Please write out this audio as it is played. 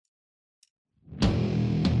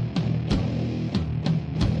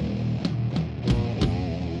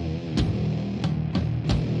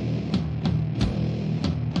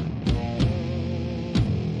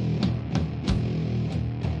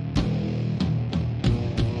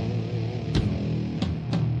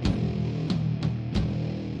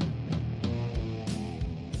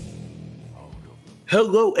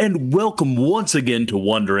Hello and welcome once again to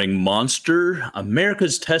Wandering Monster,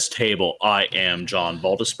 America's Test Table. I am John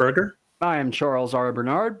Baldisberger. I am Charles R.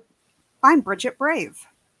 Bernard. I'm Bridget Brave.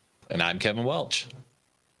 And I'm Kevin Welch.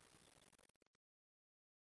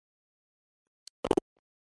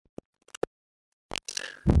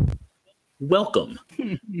 Welcome.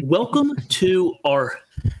 Welcome to our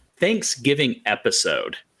Thanksgiving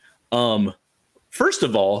episode. First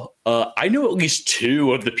of all, I know at least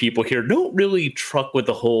two of the people here don't really truck with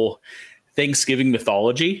the whole Thanksgiving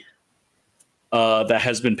mythology that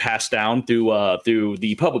has been passed down through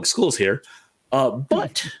the public schools here.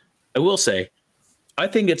 But I will say, I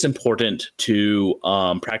think it's important to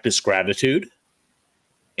practice gratitude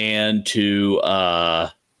and to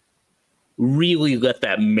really let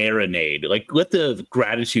that marinate. Like, let the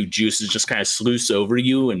gratitude juices just kind of sluice over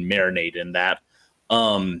you and marinate in that.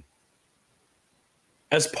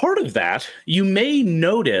 As part of that, you may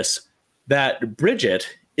notice that Bridget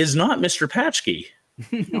is not Mr. Patchkey.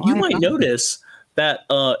 You might notice that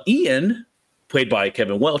Ian, played by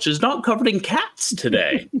Kevin Welch, is not covered in cats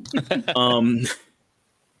today.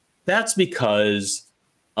 That's because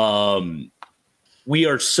we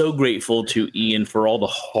are so grateful to Ian for all the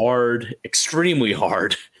hard, extremely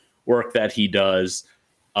hard work that he does,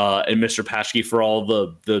 and Mr. Patchkey for all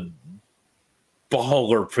the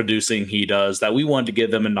baller producing he does, that we wanted to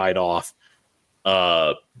give them a night off.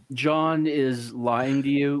 John is lying to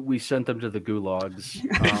you. We sent them to the gulags.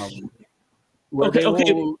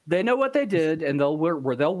 They know what they did, and they'll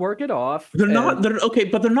work it off. They're not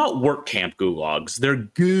work camp gulags. They're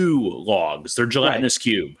goo logs. They're gelatinous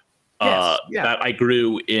cube that I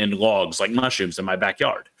grew in logs like mushrooms in my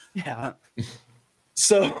backyard. Yeah.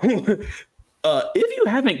 So if you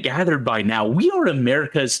haven't gathered by now, we are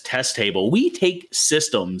America's Test Table. We take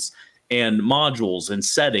systems and modules and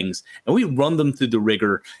settings and we run them through the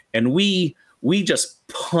rigor, and we just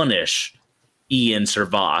punish Ian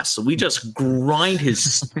Servas. We just grind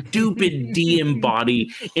his stupid DM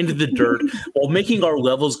body into the dirt while making our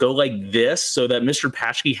levels go like this so that Mr.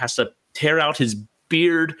 Patchkey has to tear out his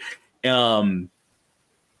beard.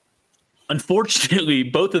 Unfortunately,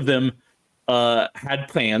 both of them had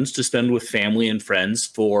plans to spend with family and friends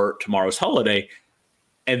for tomorrow's holiday,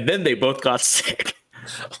 and then they both got sick.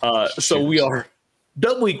 So we are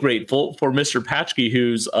doubly grateful for Mr. Patchkey,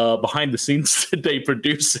 who's behind the scenes today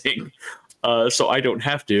producing, so I don't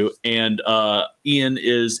have to. And Ian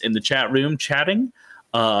is in the chat room chatting.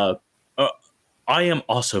 I am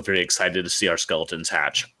also very excited to see our skeletons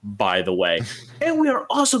hatch, by the way. And we are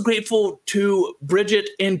also grateful to Bridget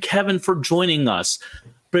and Kevin for joining us.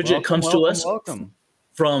 Bridget comes to us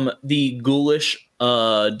from the Ghoulish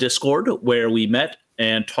Discord, where we met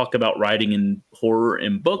and talked about writing in horror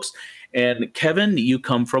and books. And Kevin, you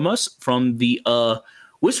come from us from the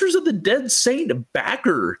Whispers of the Dead Saint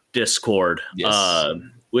backer Discord, yes.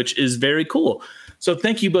 Which is very cool. So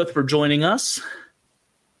thank you both for joining us.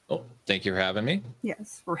 Oh, thank you for having me.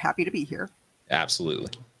 Yes, we're happy to be here.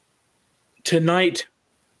 Absolutely. Tonight,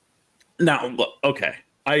 now, look, okay.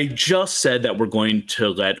 I just said that we're going to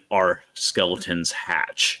let our skeletons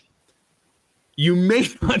hatch. You may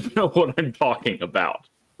not know what I'm talking about.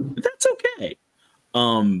 That's okay.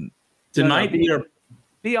 Tonight we are...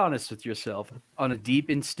 Be honest with yourself. On a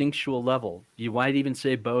deep instinctual level, you might even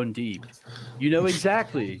say bone deep. You know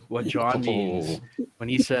exactly what John means when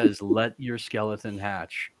he says, let your skeleton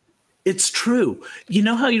hatch. It's true. You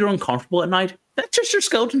know how you're uncomfortable at night? That's just your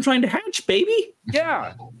skeleton trying to hatch, baby.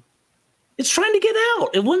 Yeah. It's trying to get out.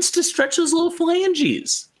 It wants to stretch those little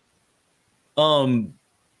phalanges.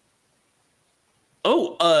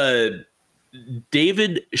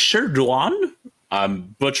 David Sherduan,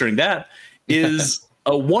 I'm butchering that, is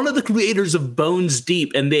one of the creators of Bones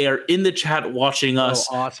Deep, and they are in the chat watching us.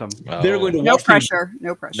 Oh, awesome. They're going to no pressure.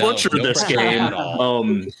 Butcher this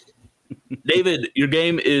game. David, your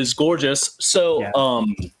game is gorgeous. So,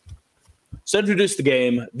 so introduce the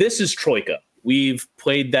game. This is Troika. We've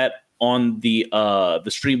played that on the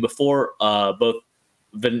stream before, both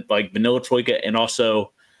vanilla Troika and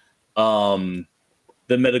also the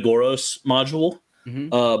Metagoros module. Mm-hmm.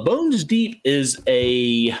 Bones Deep is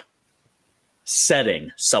a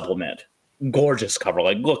setting supplement. Gorgeous cover.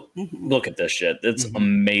 Like, look at this shit. It's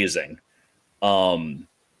amazing.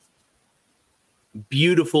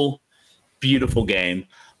 Beautiful game.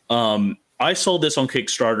 I sold this on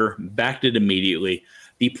Kickstarter, backed it immediately.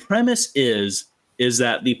 The premise is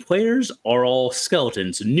that the players are all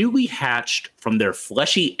skeletons, newly hatched from their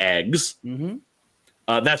fleshy eggs. Mm-hmm.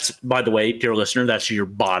 That's, by the way, dear listener, that's your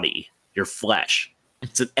body, your flesh.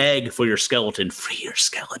 It's an egg for your skeleton. Free your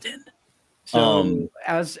skeleton. So,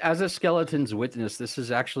 as a skeleton's witness, this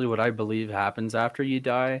is actually what I believe happens after you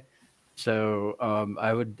die. So,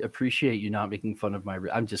 I would appreciate you not making fun of my.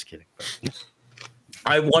 I'm just kidding.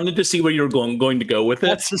 I wanted to see where you were going to go with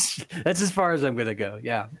it. That's as far as I'm going to go.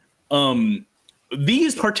 Yeah.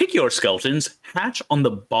 These particular skeletons hatch on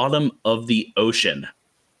the bottom of the ocean.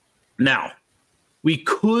 Now, we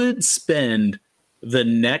could spend the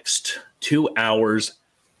next 2 hours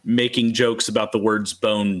making jokes about the words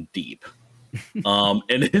bone deep. And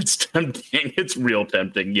it's tempting. It's real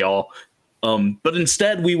tempting, y'all. But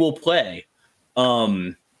instead we will play.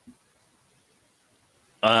 Take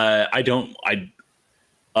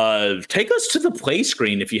us to the play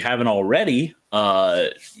screen if you haven't already.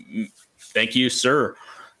 Thank you, sir.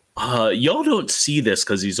 Y'all don't see this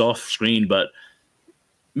because he's off screen, but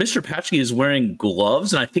Mr. Patchkey is wearing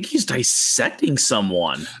gloves, and I think he's dissecting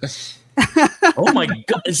someone. Oh my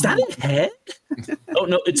god, is that a head? Oh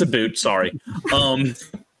no, it's a boot. Sorry.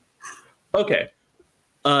 Okay.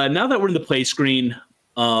 Now that we're in the play screen,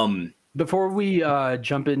 before we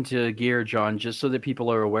jump into gear, John, just so that people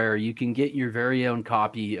are aware, you can get your very own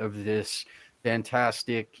copy of this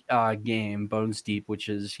fantastic game, Bones Deep, which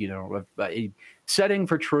is, a setting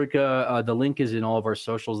for Troika. The link is in all of our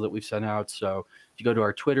socials that we've sent out. So if you go to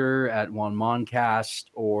our Twitter at OneMoncast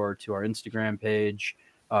or to our Instagram page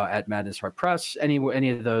at Madness Heart Press, any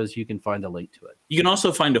of those, you can find a link to it. You can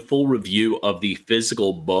also find a full review of the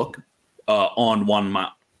physical book on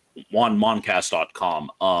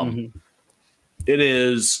onemoncast.com. It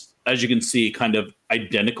is, as you can see, kind of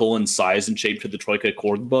identical in size and shape to the Troika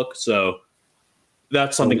Korg book. So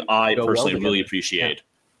that's something I personally really appreciate.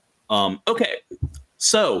 Yeah. Okay,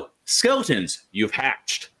 so skeletons, you've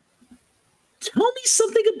hatched. Tell me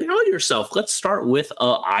something about yourself. Let's start with,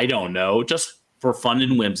 I don't know, just for fun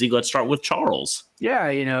and whimsy, let's start with Charles. Yeah,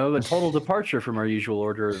 a total departure from our usual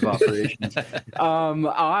order of operations.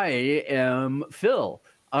 I am Phil.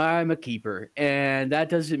 I'm a keeper, and that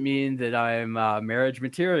doesn't mean that I'm marriage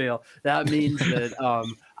material. That means that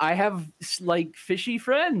I have like fishy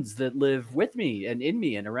friends that live with me and in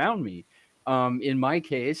me and around me. In my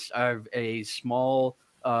case, I have a small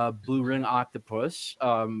blue ring octopus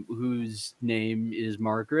whose name is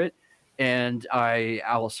Margaret, and I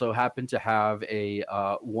also happen to have a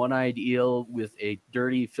one-eyed eel with a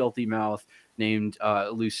dirty, filthy mouth named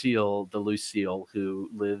Lucille, the Lucille, who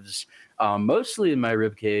lives mostly in my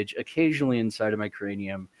ribcage, occasionally inside of my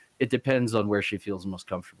cranium. It depends on where she feels most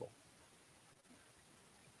comfortable.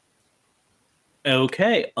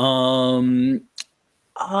 Okay.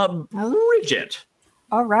 Bridget.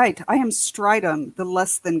 All right. I am Stridum, the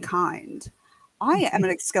less than kind. I am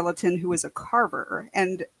an skeleton who is a carver,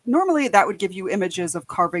 and normally that would give you images of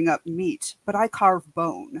carving up meat, but I carve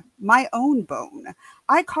bone, my own bone.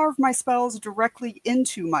 I carve my spells directly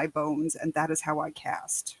into my bones, and that is how I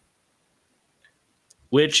cast.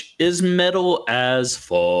 Which is metal as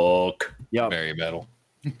fuck. Yeah, very metal.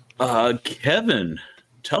 Kevin,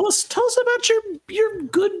 tell us about your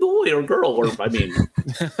good boy or girl, or I mean,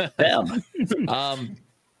 them.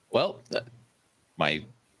 Well, my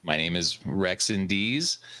name is Rex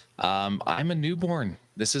Indies. I'm a newborn.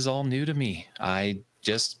 This is all new to me. I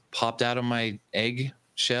just popped out of my egg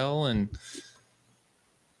shell and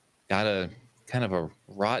got a kind of a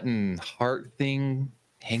rotten heart thing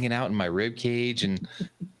hanging out in my rib cage, and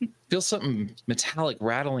feel something metallic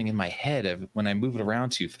rattling in my head when I move it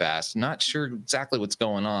around too fast. Not sure exactly what's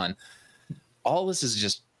going on. All this is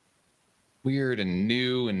just weird and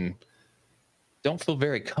new, and don't feel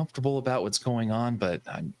very comfortable about what's going on, but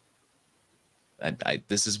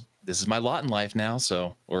this is my lot in life now.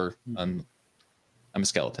 So, I'm a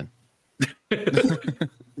skeleton.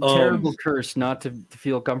 Terrible curse not to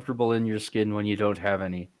feel comfortable in your skin when you don't have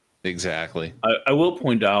any. Exactly. I will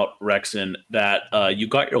point out, Rexon, that you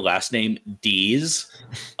got your last name Dees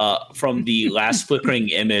from the last flickering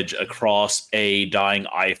image across a dying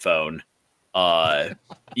iPhone.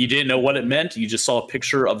 You didn't know what it meant. You just saw a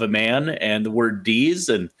picture of a man and the word Dees,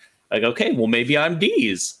 and like, okay, well, maybe I'm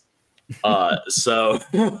Dees. So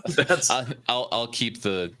that's. I'll keep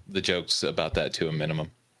the jokes about that to a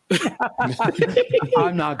minimum.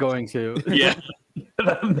 I'm not going to. Yeah,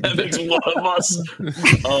 that makes one of us.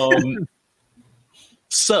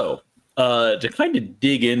 So to kind of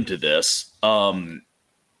dig into this, I've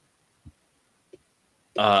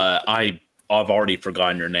already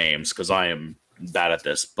forgotten your names because I am bad at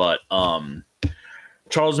this, but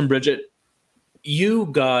Charles and Bridget, you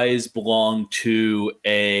guys belong to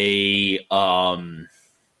a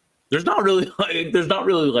there's not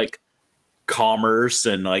really like commerce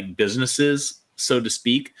and like businesses, so to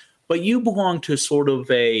speak, but you belong to sort of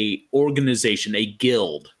a organization, a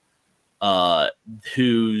guild, uh,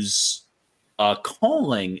 whose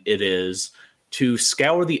calling it is to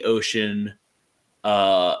scour the ocean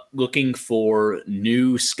looking for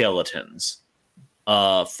new skeletons,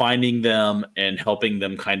 finding them and helping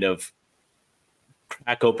them kind of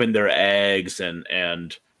crack open their eggs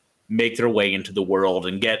and make their way into the world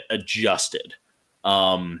and get adjusted.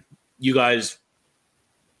 You guys,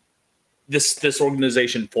 this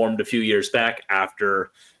organization formed a few years back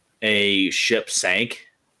after a ship sank,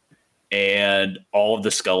 and all of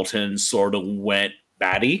the skeletons sort of went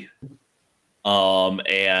batty,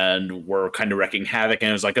 and were kind of wrecking havoc. And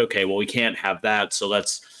it was like, okay, well, we can't have that, so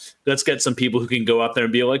let's get some people who can go out there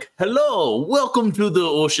and be like, hello, welcome to the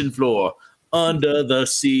ocean floor, under the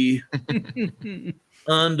sea,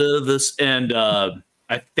 under this, and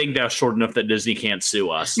I think that's short enough that Disney can't sue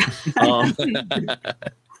us.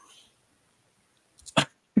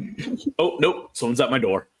 Oh nope, someone's at my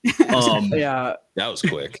door. Yeah, That was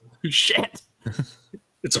quick. Shit,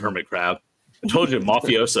 it's a hermit crab. I told you,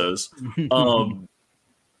 mafiosos.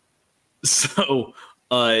 So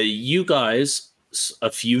you guys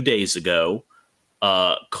a few days ago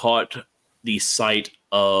caught the sight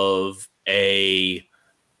of a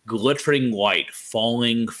glittering light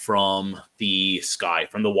falling from the sky,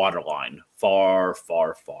 from the waterline, far,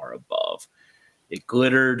 far, far above. It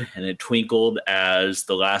glittered and it twinkled as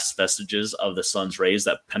the last vestiges of the sun's rays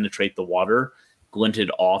that penetrate the water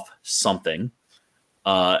glinted off something.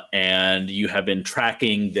 And you have been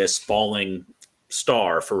tracking this falling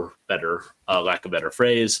star, for better lack of a better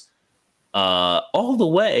phrase, all the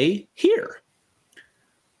way here.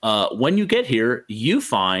 When you get here, you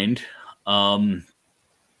find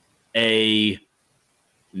a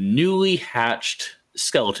newly hatched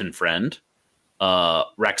skeleton friend,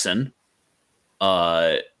 Rexen,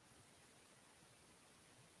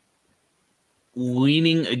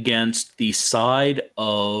 leaning against the side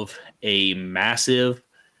of a massive,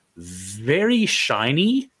 very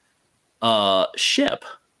shiny ship.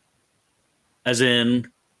 As in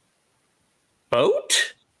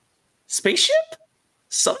boat? Spaceship?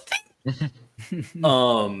 Something?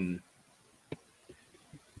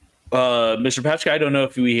 Mr. Patchka, I don't know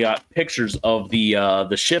if we got pictures of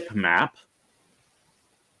the ship map,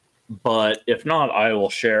 but if not, I will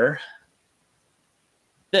share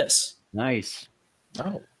this. nice.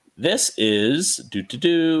 Oh, This is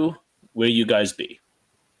where you guys be.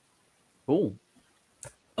 Cool.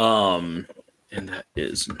 And that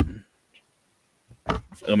is.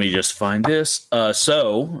 Let me just find this.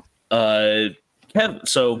 So that's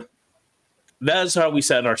how we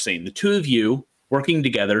set our scene. The two of you working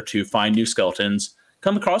together to find new skeletons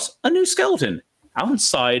come across a new skeleton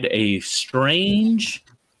outside a strange,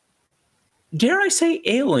 dare I say,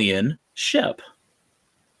 alien ship.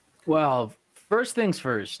 Well, first things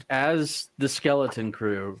first, as the skeleton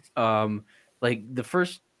crew, like the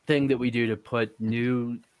first thing that we do to put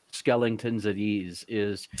new skeletons at ease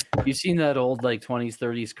is, you've seen that old like 20s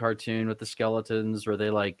 30s cartoon with the skeletons where they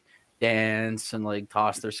like dance and like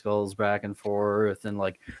toss their skulls back and forth, and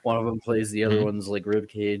like one of them plays the other one's like rib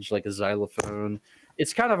cage like a xylophone.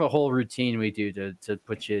 It's kind of a whole routine we do to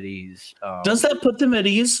put you at ease. Does that put them at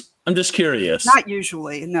ease? I'm just curious. Not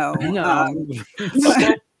usually, no. No.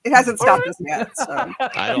 It hasn't stopped us yet. So.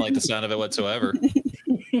 I don't like the sound of it whatsoever.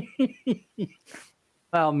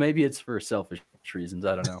 Well, maybe it's for selfish reasons.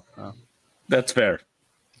 I don't know. That's fair.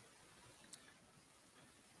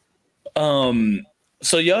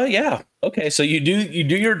 So yeah. Okay, so you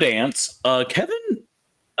do your dance. Kevin,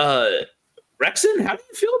 Rexen, how do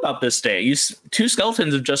you feel about this day? Two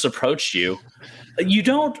skeletons have just approached you. You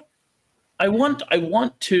don't. I want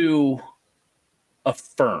to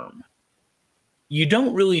affirm. You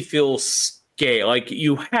don't really feel scared. Like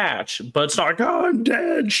you hatch, but it's not like, oh, I'm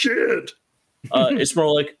dead. Shit. It's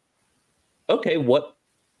more like, okay, what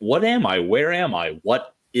am I? Where am I?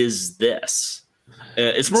 What is this?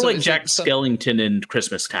 It's more like Jack Skellington in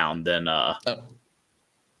Christmas Town than.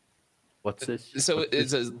 What's this? So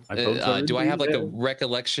do I have like a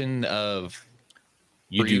recollection of?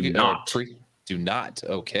 You do not. Do not.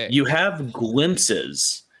 Okay. You have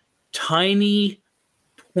glimpses, tiny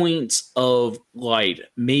points of light,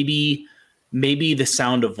 maybe the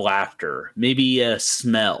sound of laughter, maybe a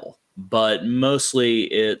smell, but mostly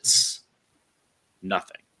it's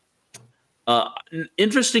nothing. An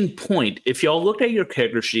interesting point, if y'all looked at your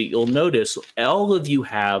character sheet, you'll notice all of you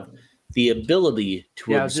have the ability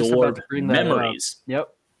to absorb memories.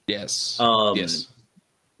 Yep. Yes. Yes.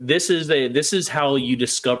 This is how you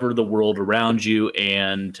discover the world around you,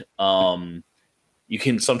 and you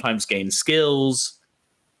can sometimes gain skills.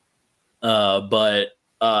 But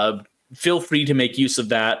feel free to make use of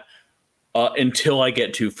that. until I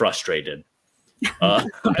get too frustrated. I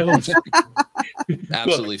will-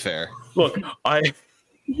 Absolutely fair. look, I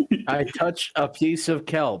touch a piece of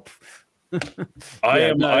kelp.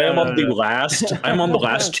 am on the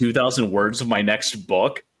last 2,000 words of my next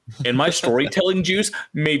book, and my storytelling juice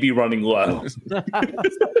may be running low.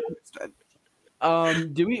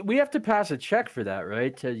 Do we have to pass a check for that,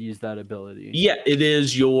 right? To use that ability. Yeah, it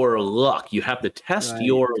is your luck. You have to test Right,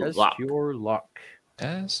 your test luck. your luck.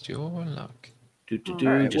 Test your luck. All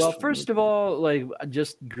right. Well, first of all, like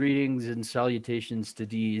just greetings and salutations to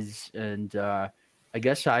D's, and I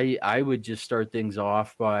guess I would just start things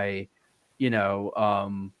off by, I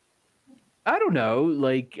don't know,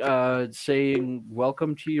 like saying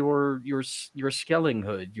welcome to your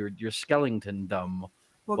skellinghood, your skellingtondom.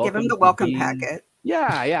 We'll give him Welcome the to welcome being- packet.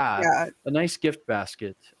 Yeah, Yeah, a nice gift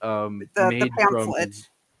basket. the Made from pamphlet.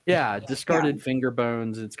 discarded finger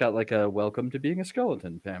bones. It's got like a welcome to being a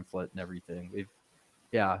skeleton pamphlet and everything.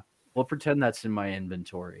 We'll pretend that's in my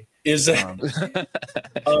inventory. Is it?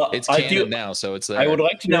 It's I canon do- now, so it's there. I would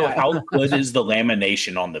like to know Yeah. how good is the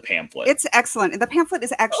lamination on the pamphlet. It's excellent. The pamphlet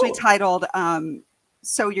is actually Oh. titled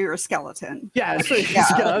 "So You're a Skeleton." Yeah, so, Yeah.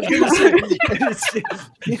 I was gonna say,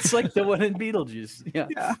 it's like the one in Beetlejuice. Yeah.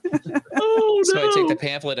 Oh So no! I take the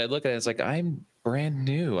pamphlet, I look at it, it's like, I'm brand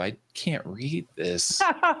new. I can't read this.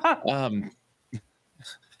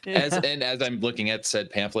 As I'm looking at said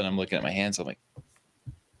pamphlet, I'm looking at my hands, I'm like,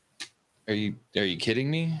 Are you kidding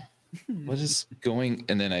me? What is going?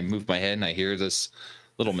 And then I move my head and I hear this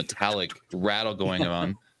little metallic rattle going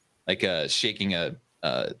on, like shaking a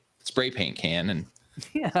spray paint can. And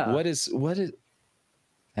Yeah. what is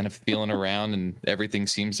kind of feeling around, and everything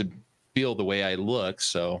seems to feel the way I look.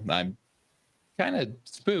 So I'm kind of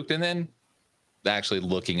spooked. And then actually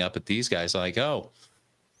looking up at these guys, like, oh,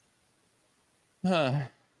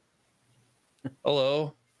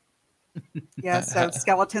 hello. Yeah, so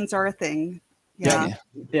skeletons are a thing. Yeah.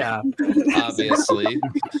 Yeah. Obviously.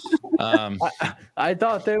 I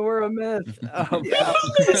thought they were a myth. Yeah, I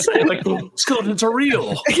was gonna say, like, skeletons are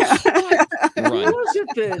real. Who Run. was it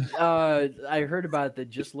that I heard about that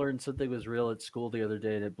just learned something was real at school the other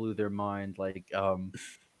day that blew their mind? Like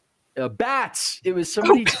bats. It was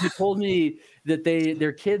somebody who told me that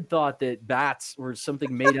their kid thought that bats were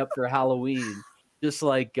something made up for Halloween, just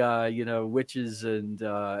like witches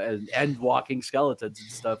and walking skeletons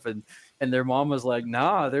and stuff. And their mom was like,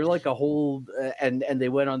 nah, they're like a whole and they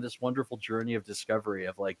went on this wonderful journey of discovery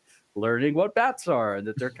of like learning what bats are and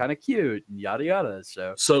that they're kind of cute and yada yada.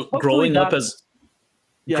 So growing up go as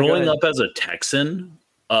ahead. a Texan,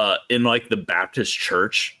 in like the Baptist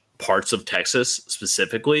church parts of Texas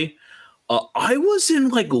specifically, I was in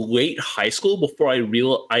like late high school before I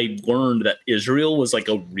learned that Israel was like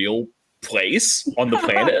a real place on the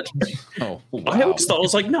planet. Oh, I always thought, I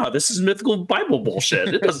was like, no, this is mythical Bible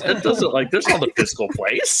bullshit. It doesn't like, there's not a physical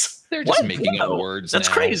place. They're just What? making up No, words. That's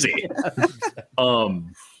now. crazy.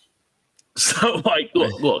 So like,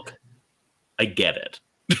 look, I get it.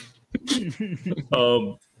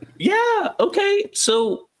 Yeah, okay.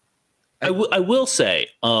 So I will say,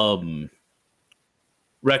 Rexon,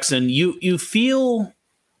 you feel.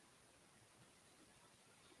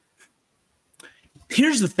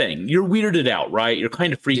 Here's the thing. You're weirded out, right? You're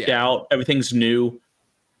kind of freaked out. Everything's new.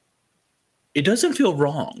 It doesn't feel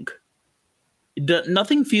wrong.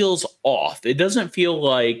 Nothing feels off. It doesn't feel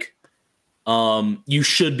like you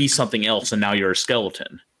should be something else and now you're a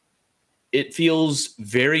skeleton. It feels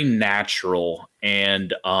very natural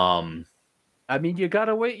and I mean, you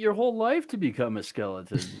gotta wait your whole life to become a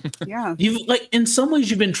skeleton. Yeah. you've like in some ways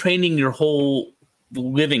you've been training your whole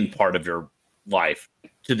living part of your life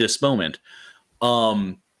to this moment.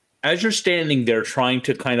 As you're standing there trying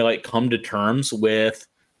to kind of like come to terms with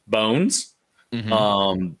Bones,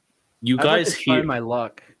 Mhm. you I'd like guys to try hear my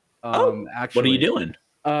luck. Actually, what are you doing?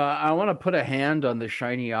 I want to put a hand on the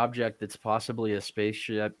shiny object that's possibly a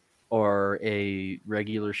spaceship or a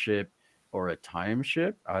regular ship or a time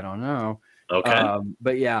ship. I don't know. Okay.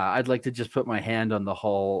 But yeah, I'd like to just put my hand on the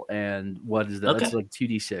hull. And what is that? Okay. That's like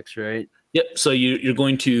 2d6, right? Yep. So you're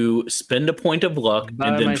going to spend a point of luck By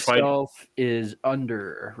and then myself is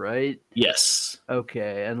under, right? Yes.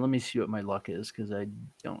 Okay, and let me see what my luck is because I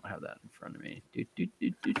don't have that in front of me.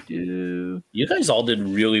 Do. You guys all did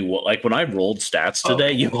really well. Like when I rolled stats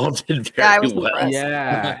today, you all did Yeah, I very was well. impressed.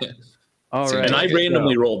 Yeah. All So- right. And I Okay,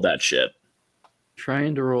 randomly so, rolled that shit.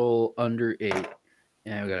 trying to roll under 8.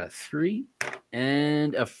 And I got a 3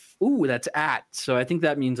 and a ooh, that's at. So I think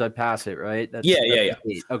that means I pass it, right? That's, Yeah. 8.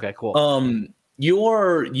 Okay, cool.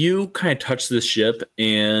 You kind of touch this ship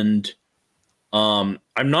and I'm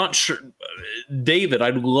not sure, David.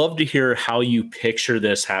 I'd love to hear how you picture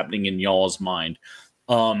this happening in y'all's mind.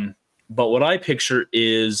 But what I picture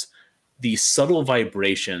is the subtle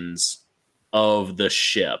vibrations of the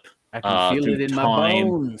ship. I can feel through it in my time,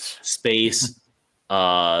 bones. space,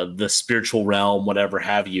 the spiritual realm, whatever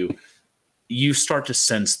have you. You start to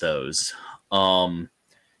sense those. And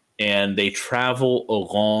they travel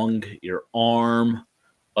along your arm,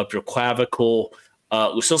 up your clavicle.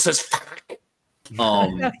 Lucille says, "Fuck,"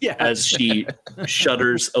 Yeah. as she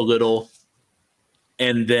shudders a little.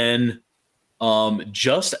 And then,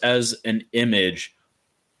 just as an image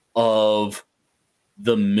of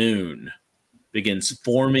the moon begins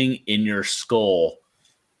forming in your skull,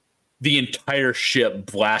 the entire ship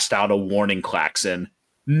blasts out a warning klaxon,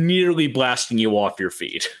 nearly blasting you off your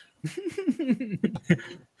feet.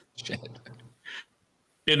 Shit.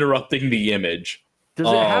 Interrupting the image. Does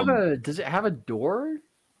it have a door?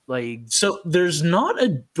 Like, So there's not a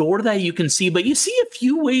door that you can see, but you see a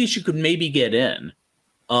few ways you could maybe get in.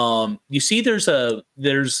 You see there's a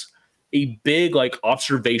big like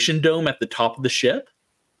observation dome at the top of the ship.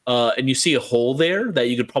 And you see a hole there that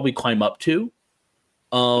you could probably climb up to.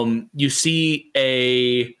 You see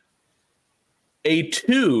a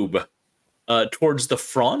tube towards the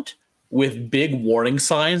front with big warning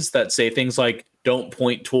signs that say things like "Don't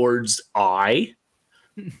point towards I,"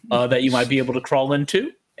 that you might be able to crawl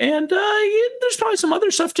into. And there's probably some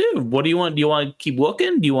other stuff too. What do you want? Do you want to keep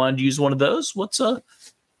looking? Do you want to use one of those?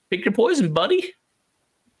 Pick your poison, buddy.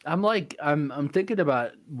 I'm thinking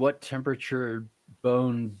about what temperature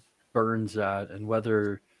bone burns at, and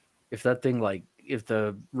whether if that thing, like, if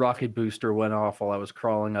the rocket booster went off while I was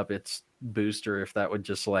crawling up its booster, if that would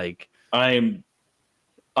just like. I'm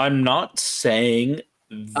not saying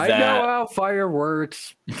that. I know how fire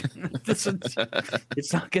works.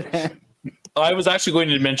 It's not gonna. I was actually going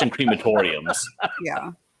to mention crematoriums.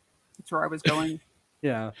 Yeah, that's where I was going.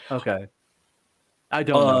 Yeah. Okay. I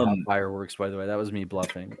don't know how fire works, by the way. That was me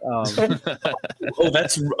bluffing. Oh,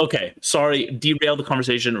 that's okay. Sorry, derailed the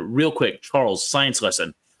conversation real quick. Charles, science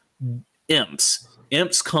lesson.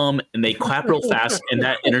 Imps come and they clap real fast, and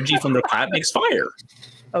that energy from their clap makes fire.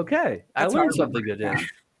 Okay, That's I learned how I remember something it today.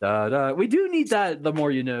 now. We do need that. The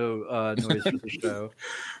more you know, noise for the show.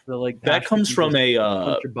 The, like, That comes from a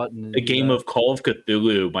punch your button and do game that. of Call of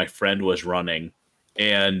Cthulhu my friend was running,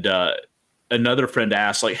 and another friend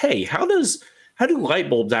asked, like, "Hey, how do light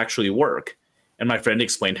bulbs actually work?" And my friend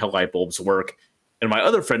explained how light bulbs work. And my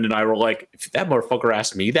other friend and I were like, if that motherfucker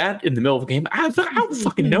asked me that in the middle of a game, I don't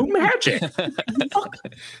fucking know magic. Fuck.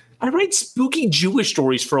 I write spooky Jewish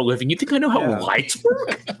stories for a living. You think I know how lights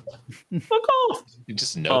work? Fuck off. You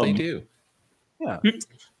just know they do. Yeah.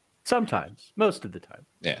 Sometimes, most of the time.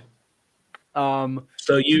 Yeah.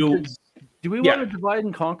 So you, Do we want to divide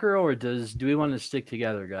and conquer, or do we want to stick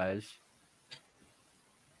together, guys?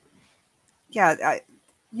 Yeah,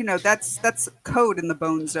 that's code in the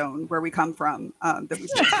bone zone where we come from.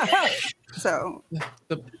 So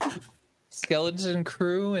The skeleton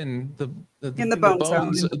crew and the In the bone zone.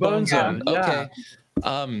 In the bone zone, yeah.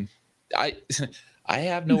 Okay. I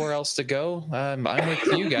have nowhere else to go. I'm with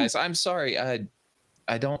you guys. I'm sorry.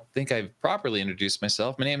 I don't think I've properly introduced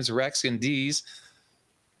myself. My name is Rex and Dees.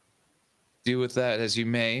 Do with that as you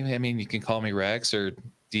may. I mean, you can call me Rex or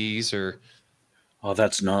Dees or. oh,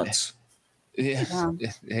 that's nuts. Yeah,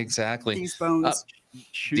 exactly. these bones.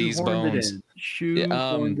 Shoehorned it in.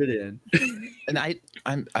 Shoehorned it in.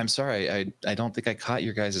 And I'm sorry. I don't think I caught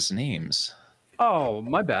your guys' names. Oh,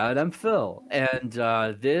 my bad. I'm Phil. And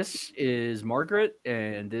this is Margaret.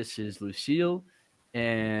 And this is Lucille.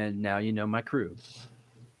 And now you know my crew.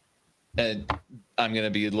 And I'm going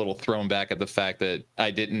to be a little thrown back at the fact that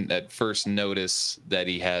I didn't at first notice that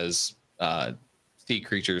he has sea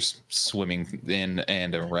creatures swimming in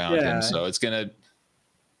and around him. So it's going to.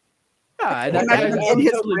 Yeah, It might be in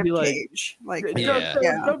his totally be like, ribcage. Like,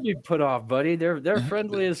 don't be put off, buddy. They're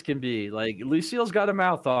friendly as can be. Like, Lucille's got a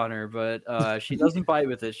mouth on her, but she doesn't bite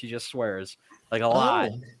with it. She just swears like a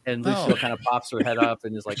lot. And Lucille kind of pops her head up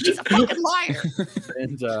and is like, "She's a fucking liar."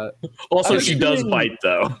 And Also, she does bite,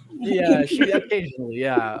 though. yeah, she occasionally,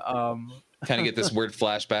 yeah. Kind of get this weird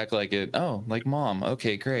flashback, like mom.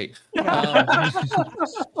 Okay, great.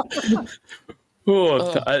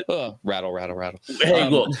 Rattle. Hey,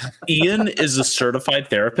 look, Ian is a certified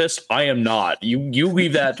therapist. I am not. You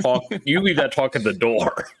leave that talk. You leave that talk at the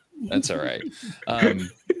door. That's all right. And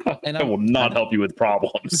I will not help you with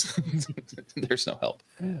problems. There's no help.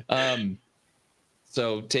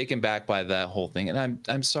 So taken back by that whole thing, and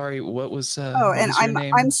I'm sorry. What was Oh, what and was your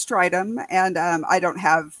name? I'm Stridum, and I don't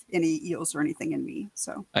have any eels or anything in me.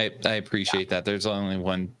 So I appreciate that. There's only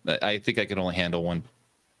one. I think I could only handle one.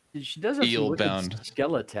 She does have some Eel wicked bound.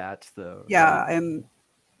 skeletats, though. yeah, Like,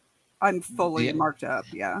 I'm fully Yeah. marked up.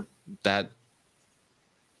 Yeah. That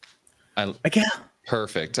Again,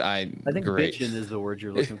 perfect. I think great. bitchin is the word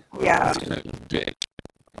you're looking for. Yeah.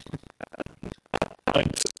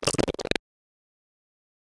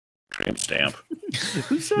 tramp stamp.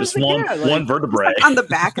 Who says Just the one cat? Like, one vertebrae. On the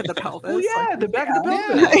back of the pelvis. oh yeah, like, the back of the yeah.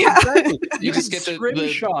 pelvis. Yeah. Exactly. You You just could get the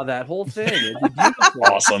scrimshaw that whole thing. It'd be beautiful.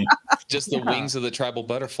 Awesome. just the Yeah. wings of the tribal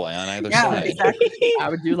butterfly on either Yeah, side. exactly. I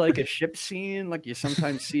would do like a ship scene, like you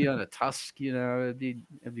sometimes see on a tusk. It'd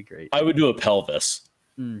be great. I would do a pelvis.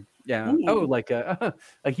 Yeah. Ooh. Oh, like a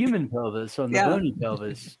human pelvis on the Yeah. bony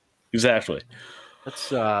pelvis. Exactly.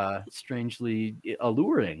 That's strangely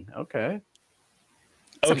alluring. Okay.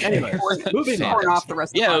 Okay. Anyway, moving Torn on. off the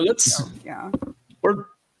rest Yeah, of the body, let's- so, yeah. We're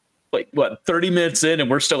like what 30 minutes in,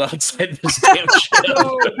 and we're still outside this damn ship.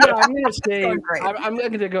 So, yeah, I'm gonna say Going great. I'm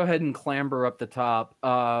gonna go ahead and clamber up the top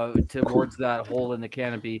towards that hole in the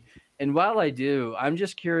canopy. And while I do, I'm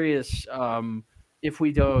just curious if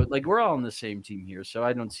we don't like we're all on the same team here, so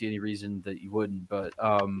I don't see any reason that you wouldn't. But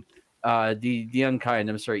the unkind,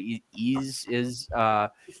 I'm sorry, is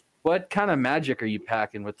what kind of magic are you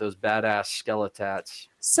packing with those badass skeletats?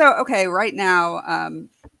 So, okay, right now,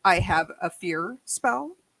 I have a fear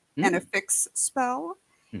spell and a fix spell.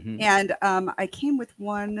 Mhm. And I came with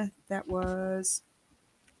one that was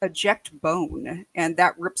eject bone, and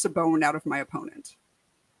that rips a bone out of my opponent.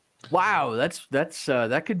 Wow, that's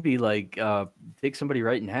that could be like take somebody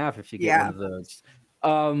right in half if you get Yeah. one of those.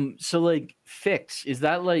 So like fix, is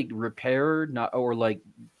that like repair, not or like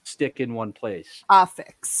stick in one place?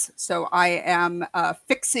 Fix. So I am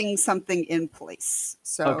fixing something in place.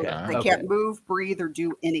 So Okay, they okay. can't move, breathe, or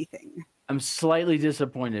do anything. I'm slightly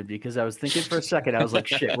disappointed because I was thinking for a second, I was like,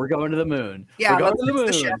 shit, we're going to the moon. Yeah, we're going let's to the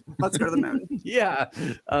fix the moon. ship. Let's go to the moon. Yeah.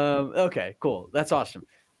 Okay, cool. That's awesome.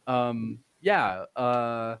 Yeah.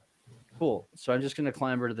 Cool. So I'm just gonna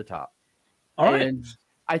clamber to the top. All right. And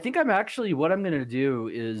I think I'm actually what I'm gonna do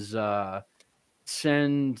is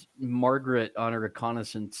send Margaret on a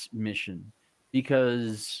reconnaissance mission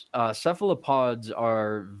because cephalopods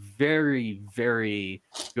are very, very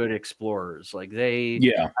good explorers. Like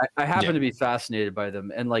Yeah. I happen Yeah. to be fascinated by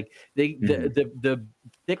them, and like Mhm. the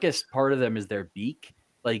thickest part of them is their beak.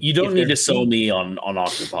 Like You don't if need their to sell beak- me on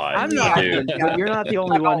Octopi. I'm you not. do. Yeah. You're not the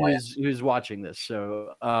only Not one always. who's watching this.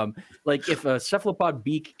 So, like, if a cephalopod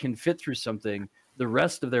beak can fit through something, the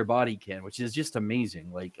rest of their body can, which is just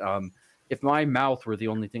amazing. Like, if my mouth were the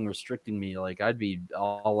only thing restricting me, like, I'd be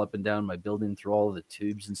all up and down my building through all of the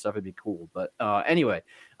tubes and stuff. It'd be cool. But anyway,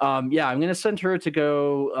 yeah, I'm gonna send her to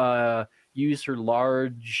go use her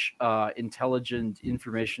large, intelligent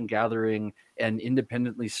information gathering and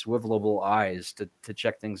independently swivelable eyes to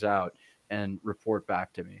check things out and report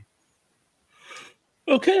back to me.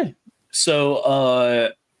 Okay. So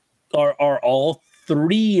are all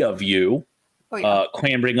three of you Oh, yeah.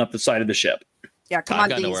 clambering up the side of the ship? Yeah, come I've on,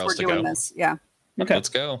 got Dees. nowhere We're else to doing go. this. Yeah. Okay. Let's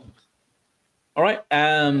go. All right.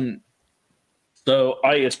 So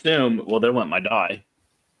I assume, well, there went my die.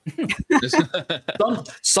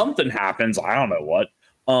 Something happens. I don't know what.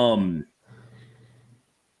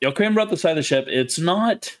 You'll clamber up the side of the ship. It's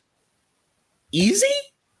not easy,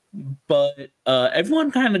 but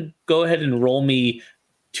everyone kind of go ahead and roll me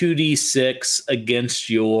 2d6 against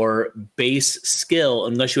your base skill,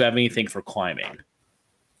 unless you have anything for climbing.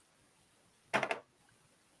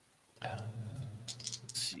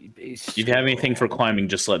 If you have anything for climbing,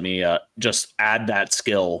 just let me just add that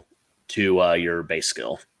skill to your base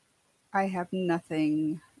skill. I have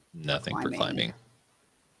nothing. Nothing for Climbing. climbing.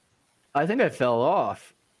 I think I fell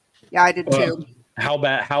off. Yeah, I did too. How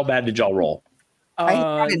bad did y'all roll? I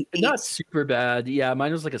had an 8. Not super bad. Yeah,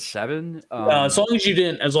 mine was like a 7. As long as you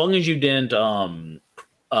didn't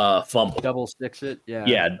fumble. Double six it. Yeah.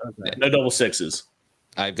 Yeah, Okay. no double sixes.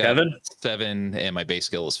 I've got Kevin? 7 and my base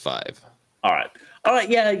skill is 5. All right.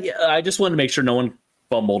 Yeah. I just wanted to make sure no one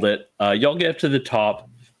fumbled it. Y'all get up to the top.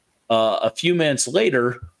 A few minutes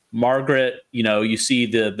later, Margaret, you see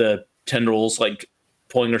the tendrils like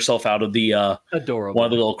pulling herself out of the Adorable. one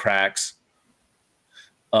of the little cracks.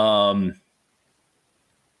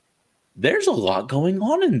 There's a lot going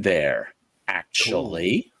on in there,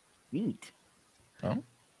 actually. Neat.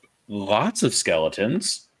 Lots of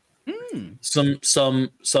skeletons. Hmm.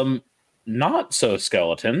 Some not so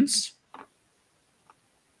skeletons.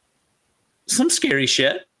 Some scary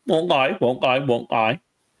shit. Won't lie.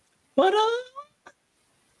 But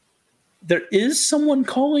there is someone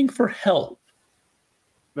calling for help.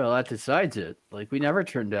 Well, that decides it. Like, we never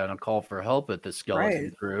turn down a call for help at the skeleton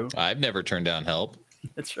Right. crew. I've never turned down help.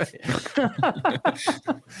 That's right.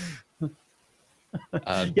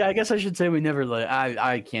 Um, Yeah, I guess I should say we never like.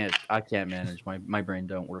 I can't manage. My brain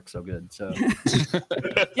don't work so good. So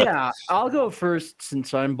yeah, I'll go first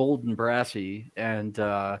since I'm bold and brassy, and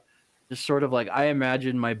just sort of like I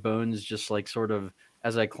imagine my bones just like sort of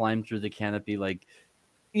as I climb through the canopy, like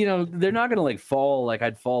they're not gonna like fall like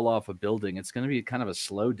I'd fall off a building. It's gonna be kind of a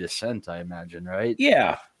slow descent, I imagine, right?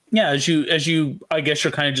 Yeah. As you, I guess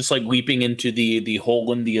you're kind of just like leaping into the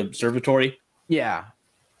hole in the observatory. Yeah.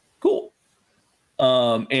 Cool.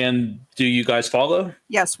 And do you guys follow?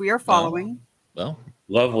 Yes, we are following. well,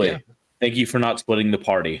 Lovely. Yeah. Thank you for not splitting the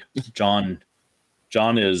party. John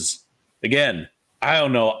is, again, I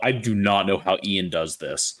don't know. I do not know how Ian does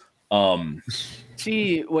this.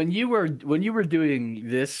 See, when you were doing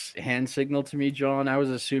this hand signal to me, John, I was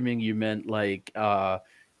assuming you meant like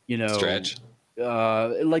stretch.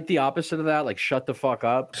 like the opposite of that, like shut the fuck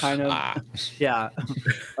up, kind of. Ah, Yeah.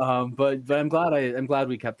 But I'm glad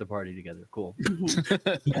we kept the party together. Cool.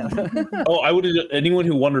 Oh, I would have. Anyone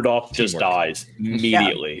who wandered off just Teamwork. dies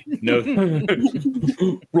immediately. No.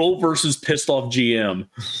 Roll versus pissed off GM.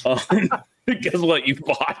 Guess what you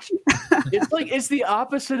bought? It's the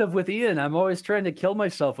opposite of with Ian. I'm always trying to kill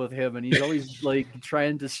myself with him, and he's always like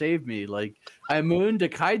trying to save me. Like I mooned a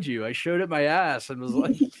kaiju. I showed it my ass and was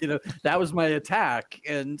like, that was my attack.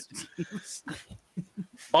 And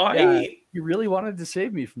yeah, he really wanted to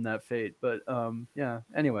save me from that fate. But yeah.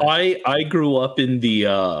 Anyway, I grew up in the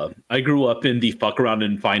fuck around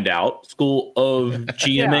and find out school of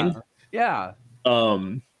GMing. yeah.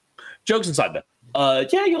 Jokes aside though.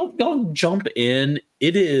 Yeah, y'all jump in.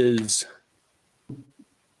 It is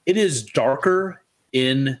darker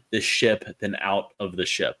in the ship than out of the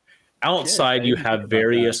ship. Outside, you have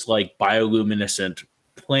various like bioluminescent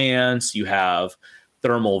plants. You have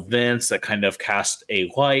thermal vents that kind of cast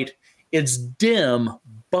a light. It's dim,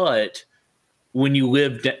 but when you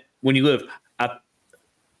live up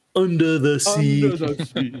under the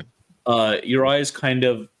sea, your eyes kind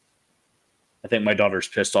of. I think my daughter's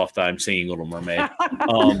pissed off that I'm singing Little Mermaid.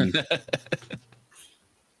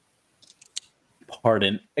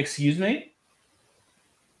 Pardon. Excuse me?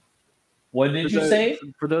 What did you say?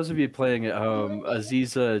 For those of you playing at home,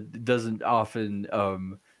 Aziza doesn't often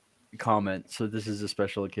comment, so this is a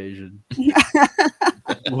special occasion.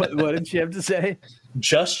 What did she have to say?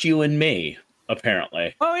 Just you and me,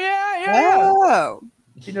 apparently. Oh, yeah. Oh,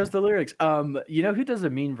 He knows the lyrics. You know who does a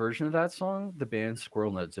mean version of that song? The band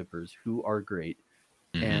Squirrel Nut Zippers, who are great.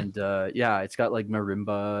 Mhm. And yeah, it's got like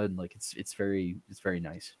marimba and like it's very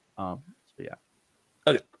nice. So yeah.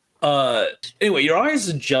 Anyway, your eyes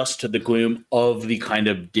adjust to the gloom of the kind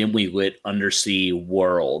of dimly lit undersea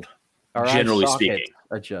world. Our eye Generally sockets speaking.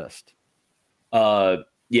 adjust.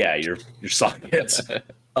 Yeah, your sockets.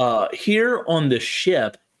 Here on the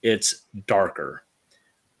ship, it's darker.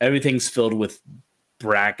 Everything's filled with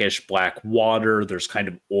brackish black water. There's kind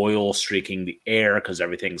of oil streaking the air because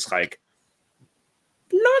everything's like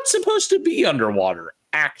not supposed to be underwater,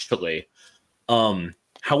 actually.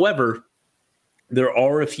 However, there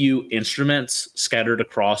are a few instruments scattered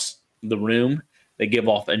across the room that give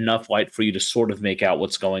off enough light for you to sort of make out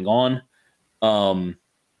what's going on.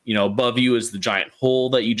 Above you is the giant hole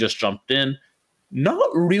that you just jumped in. Not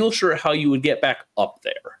real sure how you would get back up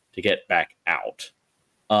there to get back out.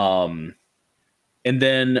 And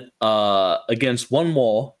then against one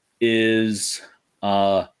wall is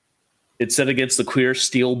it's set against the clear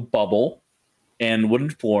steel bubble and wooden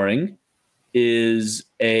flooring is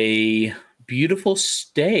a beautiful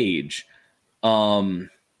stage.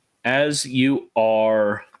 As you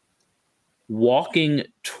are walking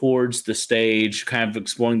towards the stage, kind of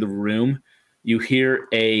exploring the room, you hear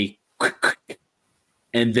a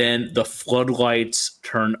and then the floodlights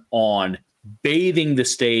turn on, bathing the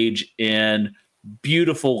stage in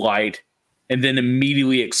beautiful light, and then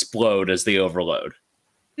immediately explode as they overload,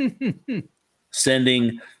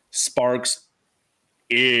 sending sparks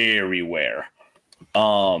everywhere.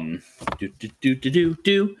 And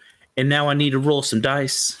now I need to roll some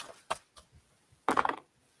dice.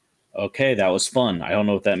 Okay, that was fun. I don't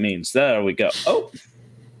know what that means. There we go. Oh,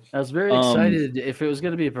 I was very excited. If it was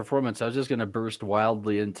going to be a performance, I was just going to burst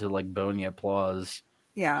wildly into like bony applause.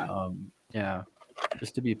 yeah. Yeah,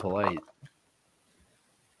 just to be polite.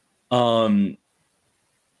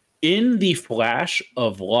 in the flash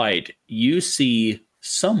of light, you see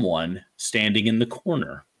someone standing in the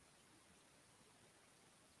corner.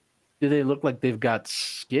 Do they look like they've got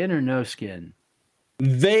skin or no skin?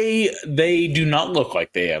 They do not look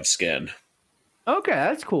like they have skin. Okay,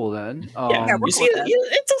 that's cool then. Yeah, we're You see, cool with that.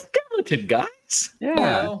 it's a skeleton, guys.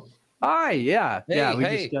 yeah. Hello. Hi, yeah. Hey, yeah, we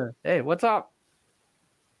hey. just hey, what's up?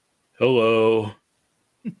 Hello.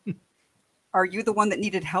 Are you the one that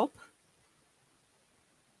needed help?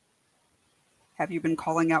 Have you been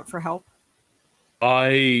calling out for help?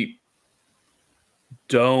 I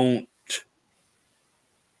don't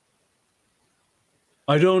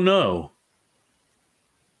know.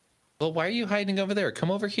 Well, why are you hiding over there? Come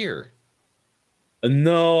over here.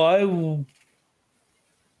 No,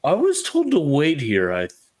 I was told to wait here.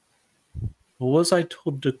 Or was I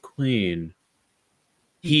told to clean?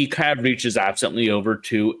 He kind of reaches absently over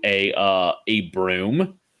to a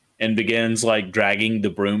broom and begins like dragging the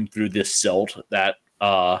broom through this silt that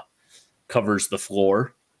covers the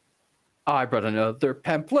floor. I brought another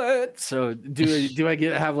pamphlet. So do I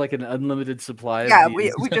have like an unlimited supply? Yeah, of we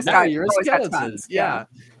these? just No, got you're a always got skeleton. tons, Yeah.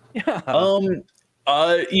 Yeah.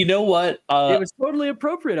 You know what? it was totally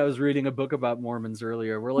appropriate. I was reading a book about Mormons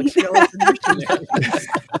earlier. We're like skeleton missionaries.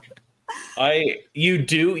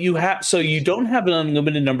 So you don't have an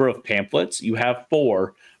unlimited number of pamphlets. You have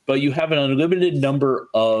 4, but you have an unlimited number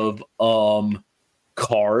of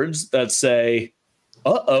cards that say,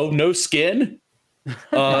 no skin.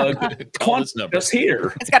 Call this number. Just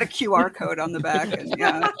here. It's got a QR code on the back. And,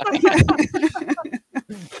 yeah.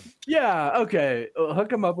 Yeah, okay.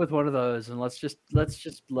 Hook him up with one of those and let's just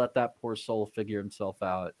let that poor soul figure himself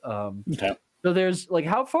out. Okay. So there's like,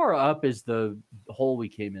 how far up is the hole we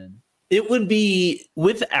came in? It would be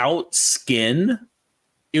without skin.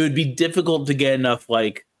 It would be difficult to get enough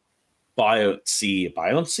like buoyancy,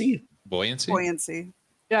 Buoyancy.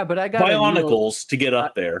 Yeah, but I got bionicles to get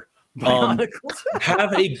up there. Bionicles.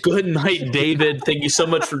 Have a good night, David. Thank you so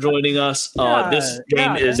much for joining us. This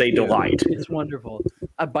game is a thank you. delight. It's wonderful.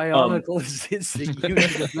 A bionicle is a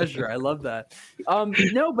unit of measure. I love that.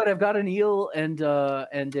 No, but I've got an eel and a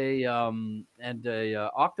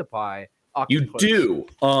octopi. You Octopus. do.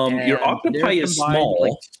 Your And octopi they're is combined, small.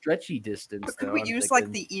 like stretchy distance. But could though, we I'm use like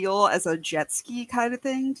thinking. the eel as a jet ski kind of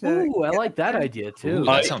thing? Ooh, I like that idea too. Ooh,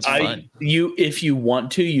 that sounds fun. If you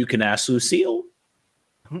want to, you can ask Lucille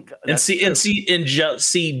and That's see true. just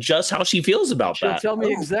see just how she feels about She'll that. tell me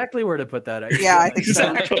exactly where to put that. Idea. Yeah, I think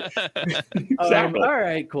so. Exactly. Exactly. All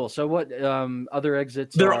right, cool. So what other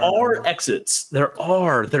exits? There are exits. There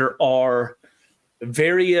are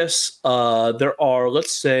various. There are,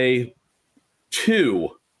 let's say, 2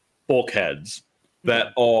 bulkheads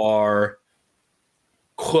that are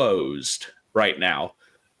closed right now.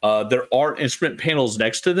 There are instrument panels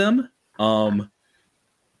next to them.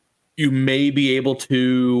 You may be able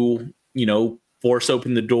to, force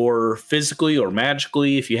open the door physically or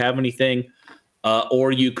magically if you have anything,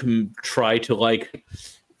 or you can try to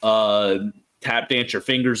tap dance your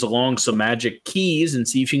fingers along some magic keys and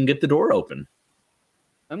see if you can get the door open.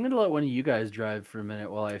 I'm gonna let one of you guys drive for a minute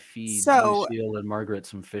while I feed So- Lucille and Margaret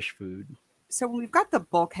some fish food. So when we've got the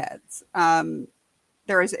bulkheads,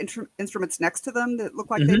 there is instruments next to them that look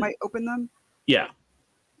like they Mhm. might open them. Yeah.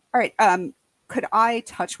 All right. Could I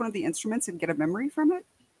touch one of the instruments and get a memory from it?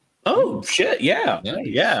 Oh shit! Yeah, Nice.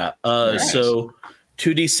 yeah. Nice. So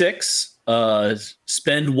 2d6.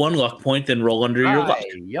 Spend 1 luck point, then roll under your luck.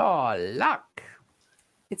 Your luck.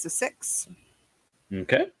 It's a 6.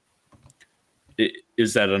 Okay.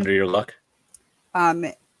 Is that under your luck?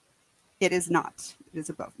 It is not. It is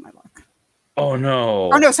above my luck. Oh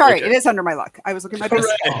no! Oh no, sorry, Okay. it is under my luck. I was looking at my base.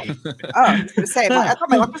 Hooray. Oh, I was going to say, I thought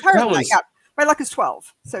my luck was higher That than that. was- Yeah, my luck is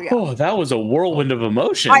 12. So yeah, Oh, that was a whirlwind of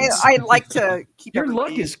emotions. I like to keep Your luck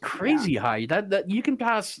everybody- is crazy high. That you can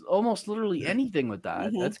pass almost literally anything with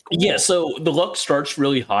that. Mhm. That's cool. Yeah. So the luck starts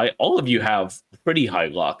really high. All of you have pretty high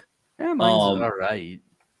luck. Yeah, mine's Um, all right.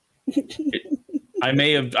 I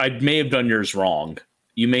may have done yours wrong.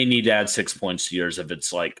 You may need to add 6 points to yours if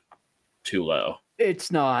it's like too low.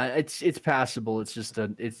 It's not. It's passable. It's just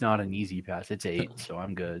it's not an easy pass. It's 8, so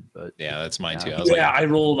I'm good. But Yeah, that's mine too. Yeah. I was Yeah,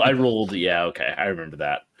 like, I rolled. Yeah, okay, I remember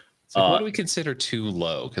that. so what do we consider too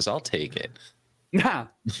low? Because I'll take it. I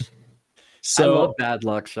So love bad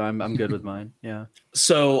luck, so I'm good with mine. Yeah.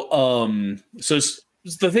 So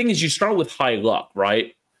the thing is, you start with high luck,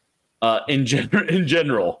 right? In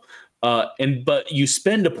general, but you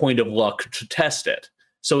spend a point of luck to test it,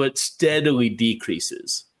 so it steadily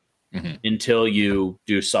decreases Mhm. until you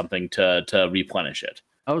do something to replenish it.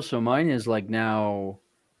 Oh, so mine is like now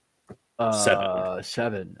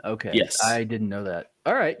 7. Okay. Yes. I didn't know that.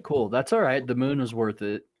 All right, cool. That's all right. The moon was worth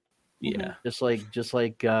it. Yeah. Just like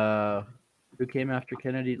who came after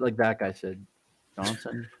Kennedy? Like that guy said.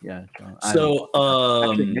 Johnson? Yeah. John. I don't know. So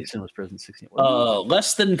Actually, Nixon was president 16. wasn't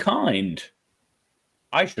less than kind.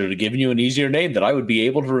 I should have given you an easier name that I would be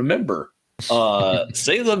able to remember.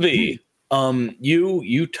 C'est la vie.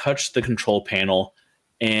 You touch the control panel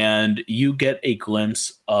and you get a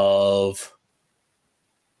glimpse of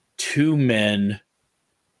two men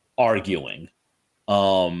arguing.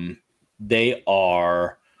 They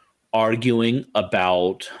are arguing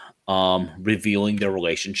about revealing their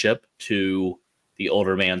relationship to the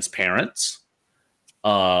older man's parents.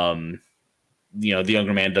 The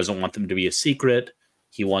younger man doesn't want them to be a secret.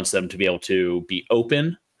 He wants them to be able to be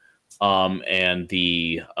open. And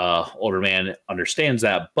the older man understands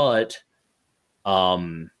that, but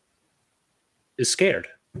is scared.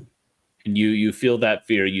 And you feel that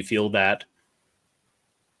fear. You feel that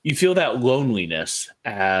loneliness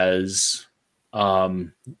as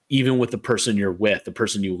even with the person you're with, the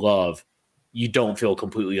person you love, you don't feel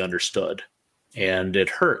completely understood. And it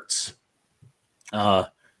hurts.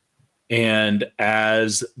 And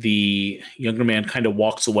as the younger man kind of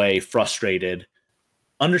walks away frustrated,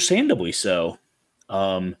 understandably so,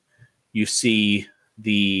 you see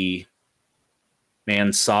the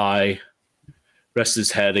man sigh, rest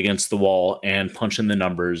his head against the wall, and punch in the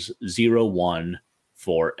numbers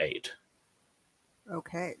 0148.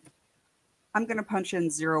 Okay. I'm going to punch in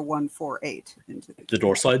 0148 into the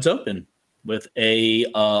door slides open with a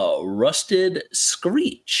rusted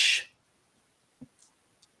screech.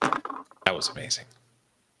 That was amazing.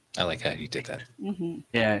 I like how you did that. Mm-hmm.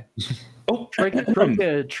 Yeah.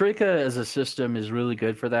 Troika as a system is really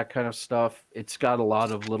good for that kind of stuff. It's got a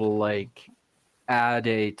lot of little, like, add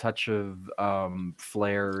a touch of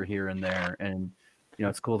flair here and there. And,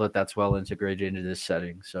 it's cool that that's well integrated into this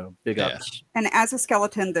setting. So big ups. And as a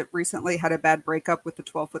skeleton that recently had a bad breakup with the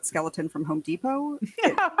 12-foot skeleton from Home Depot,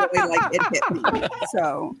 it hit me.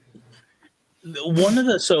 So...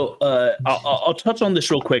 I'll touch on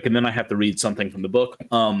this real quick, and then I have to read something from the book.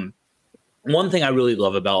 One thing I really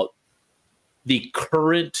love about the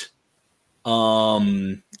current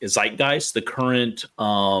zeitgeist, the current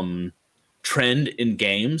trend in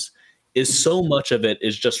games, is so much of it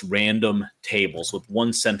is just random tables with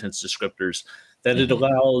one sentence descriptors that it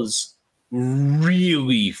allows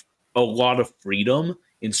really a lot of freedom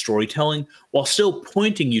in storytelling while still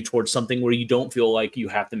pointing you towards something where you don't feel like you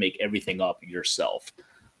have to make everything up yourself.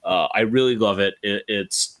 I really love it.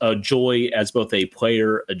 It's a joy as both a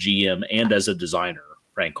player, a GM, and as a designer,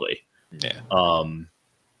 frankly. Yeah.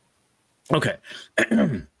 Okay.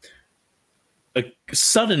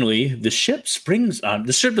 Suddenly, the ship springs.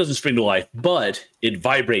 The ship doesn't spring to life, but it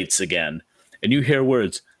vibrates again, and you hear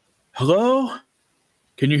words. Hello?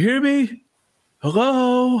 Can you hear me?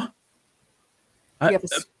 Hello? I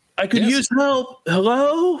could use help.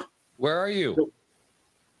 Hello? Where are you?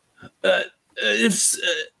 I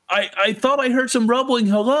thought I heard some rumbling.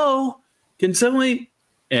 Hello? Can somebody?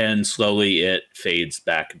 And slowly it fades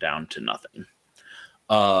back down to nothing.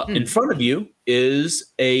 In front of you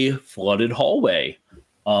is a flooded hallway.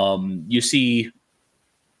 You see,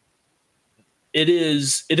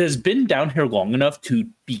 it has been down here long enough to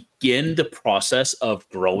begin the process of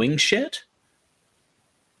growing shit.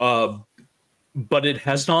 But it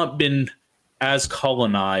has not been as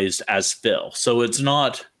colonized as Phil. So it's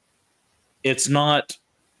not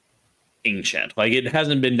ancient. Like, it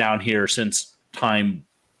hasn't been down here since time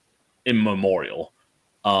immemorial.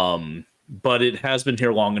 But it has been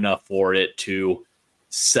here long enough for it to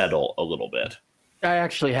settle a little bit. I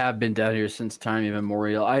actually have been down here since time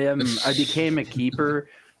immemorial. I became a keeper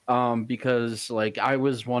because, like, I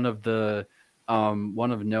was one of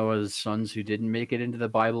Noah's sons who didn't make it into the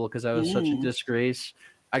Bible because I was such a disgrace.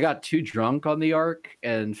 I got too drunk on the ark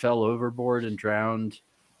and fell overboard and drowned.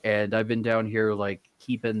 And I've been down here, like,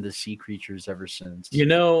 keeping the sea creatures ever since.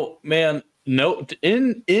 Man, no.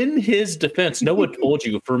 In his defense, Noah told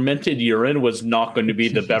you fermented urine was not going to be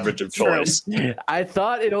the beverage of choice. I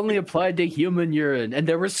thought it only applied to human urine, and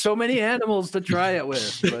there were so many animals to try it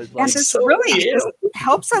with. But, and this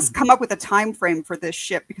helps us come up with a time frame for this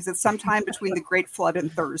ship because it's sometime between the Great Flood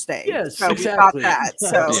and Thursday. Yes, so exactly. We got that.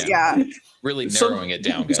 So yeah. Really narrowing it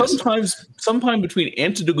down, guys. Sometime between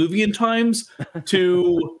antediluvian times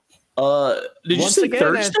to did you say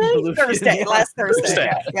Thursday? Last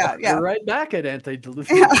Thursday. Yeah. We're right back at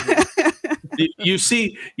antediluvian. You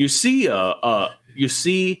see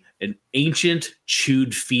an ancient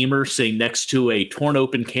chewed femur sitting next to a torn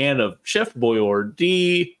open can of Chef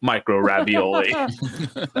Boyardee micro ravioli.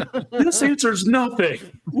 This answers nothing.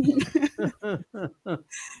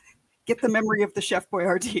 Get the memory of the Chef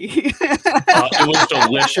Boyardee. It was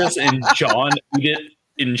delicious, and John ate it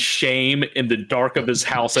in shame in the dark of his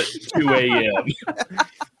house at 2 a.m.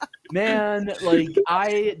 Man, like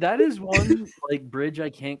that is one like bridge I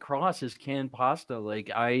can't cross is canned pasta.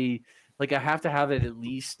 I have to have it at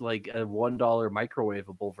least like a $1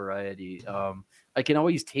 microwavable variety. I can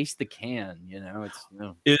always taste the can, it's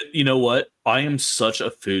You know what? I am such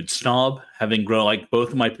a food snob, having grown like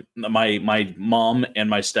both my mom and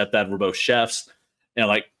my stepdad were both chefs, and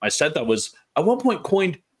like my stepdad was at one point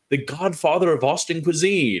coined the godfather of Austin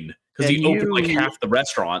cuisine because he opened like half the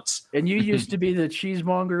restaurants. And you used to be the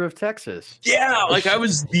cheesemonger of Texas. Yeah, like I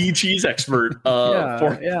was the cheese expert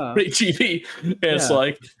for HEB. And it's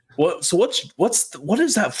like, what? So what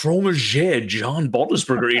is that fromage John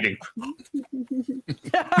Baldesberger eating?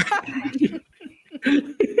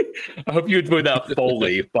 I hope you enjoyed that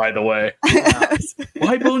Foley, by the way.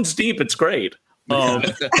 Why Bones Deep? It's great. So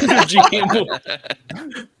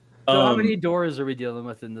how many doors are we dealing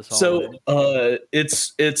with in this hallway? So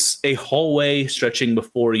it's a hallway stretching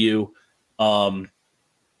before you. In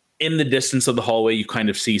the distance of the hallway, you kind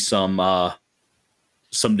of see some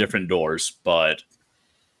different doors, but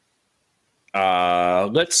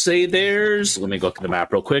let's say let me look at the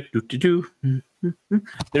map real quick.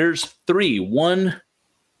 There's 3. One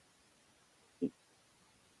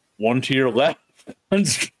to your left, one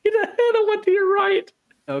straight ahead, and one to your right.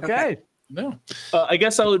 Okay. No. I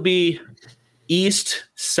guess that would be east,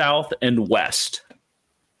 south, and west.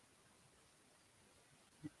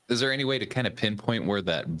 Is there any way to kind of pinpoint where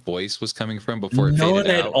that voice was coming from before it None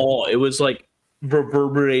faded at out? all. It was like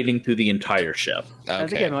reverberating through the entire ship. Okay. I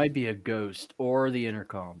think it might be a ghost or the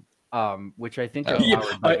intercom, which I think are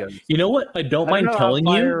powered by ghosts. You know what? I don't I mind know how telling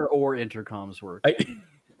you. fire or intercoms work.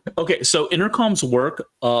 Okay, so intercoms work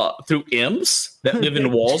through imps that live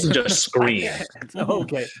in walls and just scream.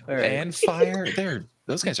 Okay, all right. And fire.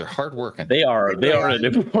 Those guys are hard working. They are an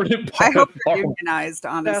important I part hope of they're our unionized,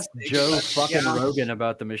 Ask honestly. Joe but, fucking yeah. Rogan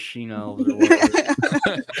about the machine elves. Or whatever.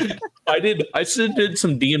 I did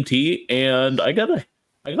some DMT and I got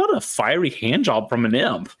a fiery hand job from an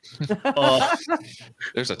imp.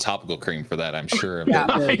 There's a topical cream for that, I'm sure. Yeah.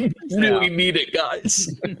 I really need it, guys.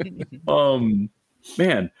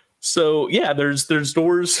 Man. So yeah, there's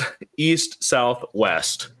doors east, south,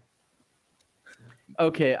 west.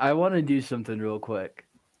 Okay, I want to do something real quick.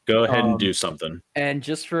 Go ahead and do something. And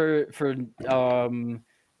just for all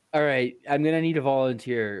right, I'm gonna need a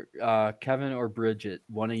volunteer, Kevin or Bridget,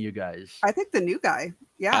 one of you guys. I think the new guy.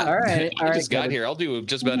 Yeah. All right, I just got Kevin. here. I'll do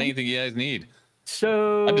just about anything you guys need.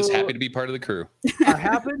 So I'm just happy to be part of the crew. I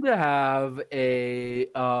happen to have a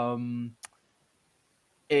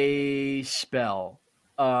spell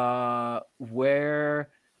where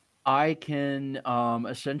I can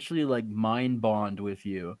essentially like mind bond with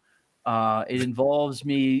you. It involves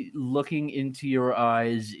me looking into your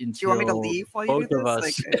eyes until Do you want me to leave while you both do of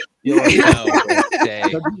this? us. Like, No, stay.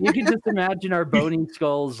 So you can just imagine our bony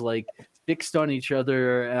skulls like fixed on each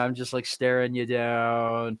other, and I'm just like staring you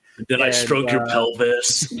down. Then I And, stroke your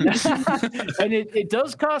pelvis. And it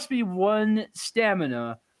does cost me 1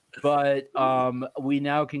 stamina, but we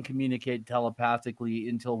now can communicate telepathically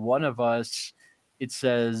until one of us, it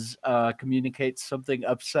says, communicates something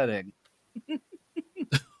upsetting.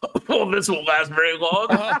 Oh, this won't last very long.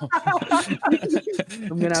 I'm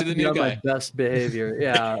gonna have to be on my best behavior.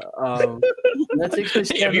 Yeah. That takes my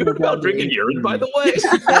Hey, have you stamina heard about down to drinking 18. urine, by the way?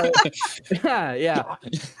 Yeah.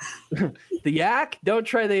 The yak? Don't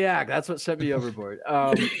try the yak. That's what sent me overboard.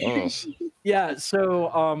 Yeah. So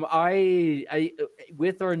I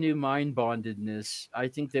with our new mind bondedness, I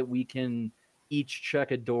think that we can each check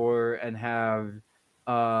a door and have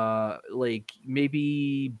like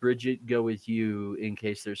maybe Bridget go with you in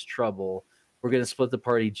case there's trouble. We're gonna split the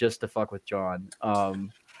party just to fuck with John.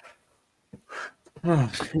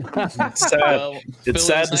 It's sad. It's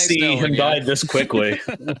sad to see him die this quickly.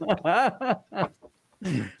 I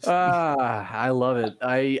love it.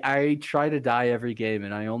 I try to die every game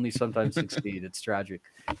and I only sometimes succeed. It's tragic.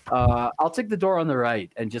 I'll take the door on the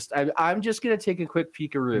right and I'm just gonna take a quick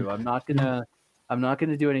peekaroo. I'm not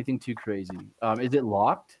gonna do anything too crazy. Is it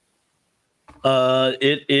locked?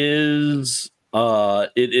 It is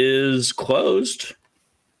closed.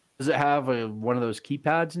 Does it have one of those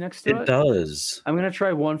keypads next to it? It does. I'm gonna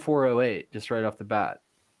try 1408 just right off the bat.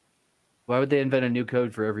 Why would they invent a new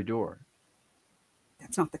code for every door?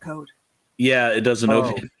 That's not the code. Yeah, it doesn't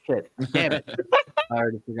open. Shit. Damn it. I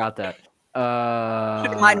already forgot that.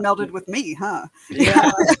 Mine melded with me, huh?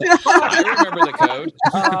 Yeah. I remember the code.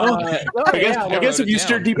 I guess if you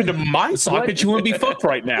stare deep into my socket, you wouldn't be fucked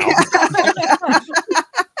right now.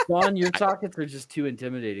 John, your sockets are just too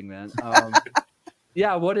intimidating, man.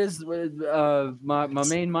 Yeah, what is my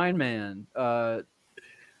main mind man?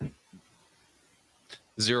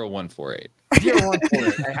 0148. 0-1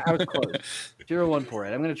 for it. I was close. 0-1 for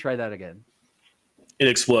it. I'm going to try that again. It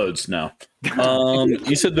explodes now.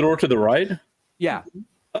 You said the door to the right? Yeah.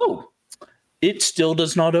 Oh, it still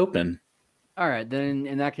does not open. All right, then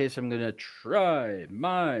in that case, I'm going to try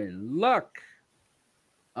my luck.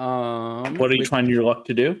 What are you trying your luck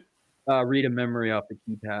to do? Read a memory off the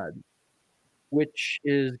keypad, which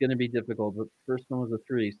is going to be difficult. But the first one was a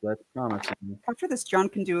 3, so that's promising. After this, John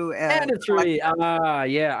can do And a 3.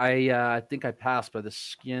 Yeah, I think I passed by the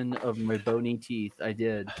skin of my bony teeth. I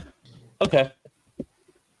did. Okay.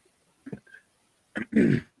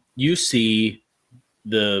 You see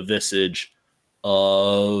the visage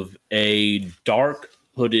of a dark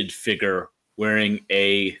hooded figure wearing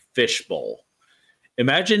a fishbowl.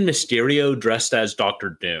 Imagine Mysterio dressed as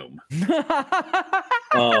Doctor Doom. I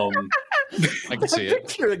can see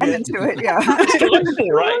it. I'm into it, yeah.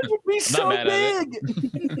 Right. It would be so mad at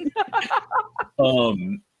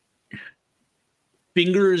big.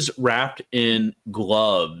 Fingers wrapped in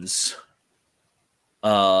gloves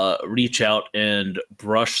reach out and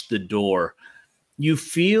brush the door. You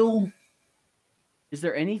feel Is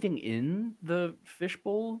there anything in the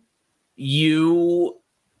fishbowl? Yes,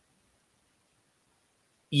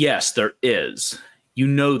 there is. You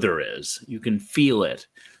know there is. You can feel it.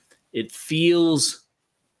 It feels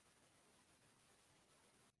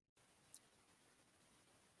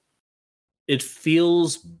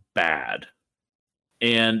bad.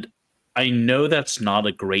 And I know that's not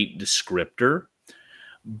a great descriptor,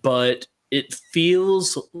 but it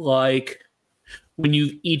feels like when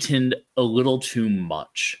you've eaten a little too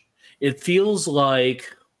much. It feels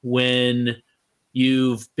like when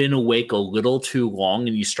you've been awake a little too long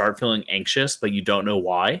and you start feeling anxious, but you don't know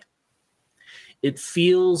why. It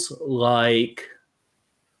feels like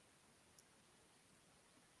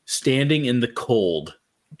standing in the cold,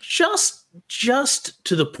 just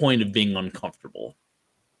to the point of being uncomfortable.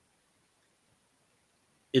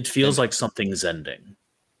 It feels like something's ending.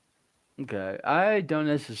 Okay, I don't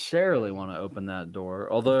necessarily want to open that door,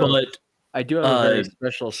 although But I do have a very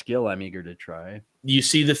special skill I'm eager to try. you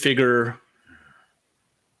see the figure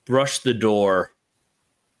brush the door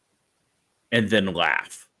and then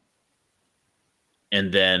laugh.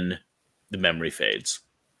 And then the memory fades.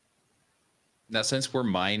 Now, since we're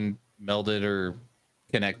mind melded or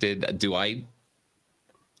connected, do I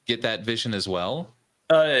get that vision as well?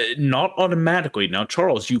 Not automatically. Now,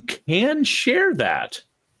 Charles, you can share that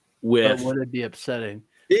with. But would it be upsetting?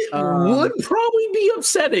 It would probably be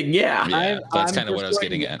upsetting, yeah. Yeah, that's I'm kind of what I was just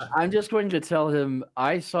getting going- at. I'm just going to tell him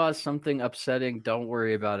I saw something upsetting. Don't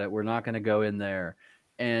worry about it. We're not going to go in there.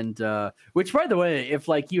 And which, by the way, if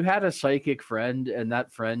like you had a psychic friend and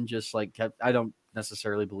that friend just like kept, I don't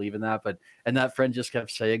necessarily believe in that, but and that friend just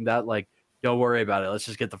kept saying that, like, don't worry about it. Let's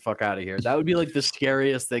just get the fuck out of here. That would be like the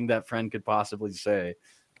scariest thing that friend could possibly say.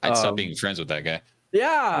 I'd stop being friends with that guy.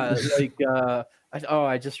 Yeah, like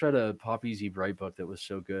I just read a Pop Easy Bright book that was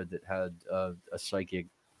so good that had a psychic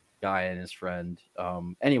guy and his friend.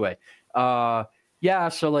 Anyway, yeah,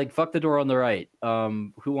 so like fuck the door on the right.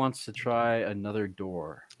 Who wants to try another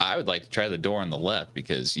door? I would like to try the door on the left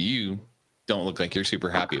because you don't look like you're super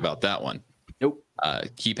happy about that one. Nope.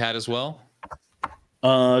 Keypad as well.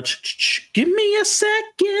 Give me a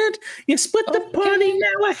second. You split the party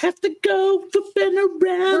now. I have to go flipping around.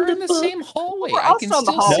 We're in the same hallway. We're I can also in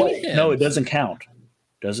the still hallway. see him. No, it doesn't count.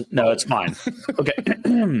 Doesn't? No, it's fine. Okay.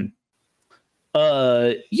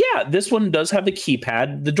 Yeah, this one does have the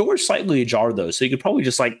keypad. The door is slightly ajar though, so you could probably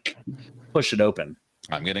just like push it open.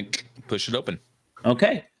 I'm gonna push it open.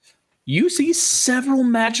 Okay. You see several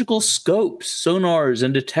magical scopes, sonars,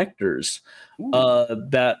 and detectors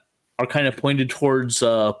that are kind of pointed towards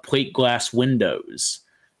plate glass windows.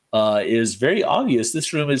 It is very obvious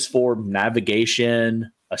this room is for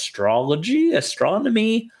navigation, astrology,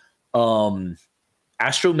 astronomy, astromancy,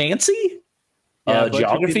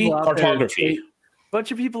 geography, cartography.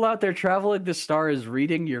 Bunch of people out there traveling the stars,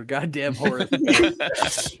 reading your goddamn horoscope.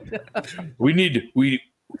 We need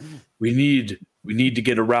to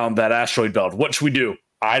get around that asteroid belt. What should we do?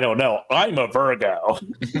 I don't know. I'm a Virgo.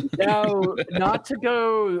 Now, not to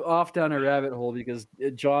go off down a rabbit hole because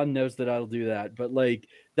John knows that I'll do that, but like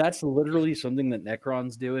that's literally something that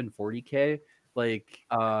Necrons do in 40K. Like,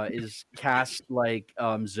 is cast like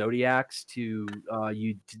zodiacs to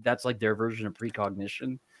you. That's like their version of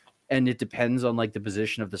precognition, and it depends on like the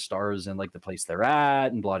position of the stars and like the place they're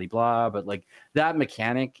at and blah de blah. But like that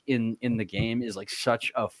mechanic in the game is like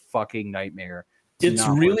such a fucking nightmare. It's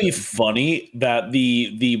really funny that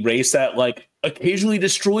the race that like occasionally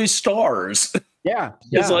destroys stars Yeah.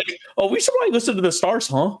 is like, oh, we should probably listen to the stars,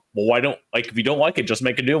 huh? Well, why don't, like, if you don't like it, just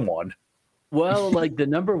make a new one. Well, like the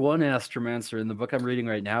number one astromancer in the book I'm reading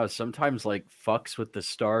right now is sometimes like fucks with the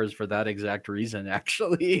stars for that exact reason.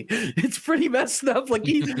 Actually, it's pretty messed up. Like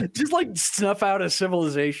he just like snuff out a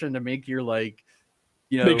civilization to make your like,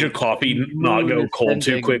 Make your coffee not go cold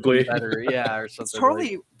too quickly. better. Yeah, or something. It's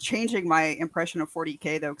totally changing my impression of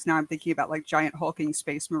 40K though, because now I'm thinking about like giant hulking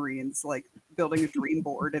space marines, like building a dream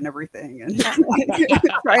board and everything, and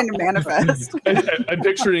trying to manifest. I'm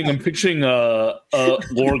picturing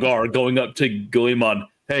Lorgar going up to Guilliman.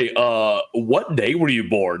 Hey, what day were you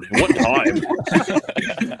born? What time?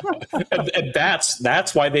 and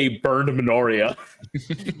that's why they burned Minoria.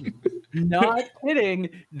 Not kidding.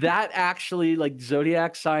 That actually, like,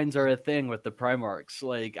 zodiac signs are a thing with the Primarchs.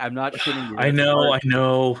 Like, I'm not kidding you. I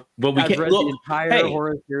know, but we I've can't read look. the entire Hey,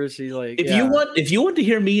 Horus Heresy. Like, if you want to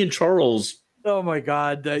hear me and Charles oh my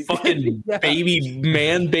god, fucking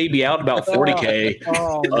baby out about 40K,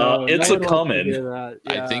 no, it's no a one wants to coming. hear that.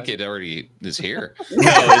 I think it already is here. No,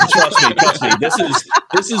 trust me.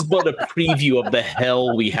 This is but a preview of the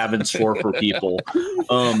hell we have in store for people.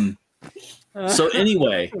 So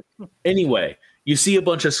anyway, you see a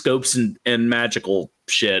bunch of scopes and magical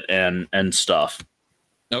shit and stuff.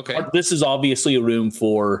 Okay. This is obviously a room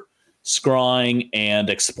for scrying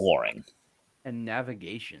and exploring. And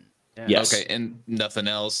navigation. Yeah. Yes. Okay, and nothing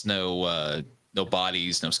else. No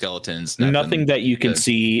bodies, no skeletons. Nothing that you can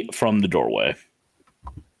see from the doorway.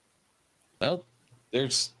 Well,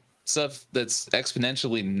 there's stuff that's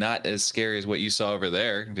exponentially not as scary as what you saw over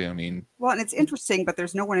there. I mean, Well, and it's interesting, but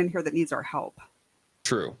there's no one in here that needs our help.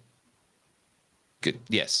 true. Good.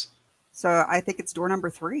 Yes. So I think it's door number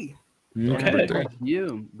 3. Okay. Three.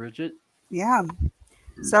 You, Bridget. Yeah.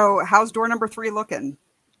 So how's door number 3 looking?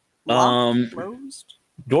 Locked, closed?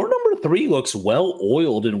 Door number 3 looks well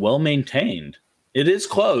oiled and well maintained. It is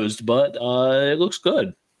closed, but it looks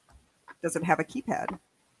good. Does it have a keypad?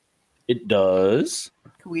 It does.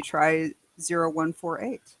 Can we try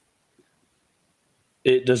 0148?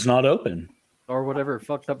 It does not open. Or whatever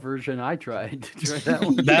fucked up version I tried. Try that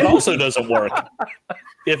one. That also doesn't work.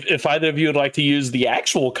 If either of you would like to use the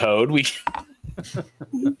actual code, we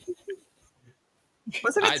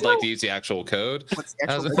Wasn't it I'd like to use the actual code. What's the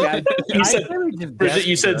How's actual it- code? You said- really just Bridget, guessed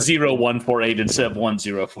you said that. 0148 instead of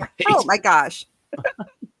 1048. Oh my gosh.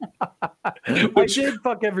 I did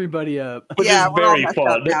fuck everybody up. Which Yeah, is we're all very messed up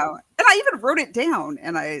fun. now. And I even wrote it down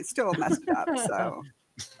and I still messed it up. So,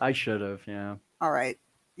 I should have, yeah. all right.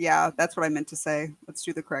 Yeah, that's what I meant to say. Let's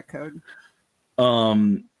do the correct code.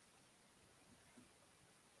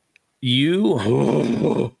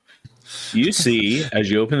 You see as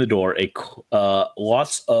you open the door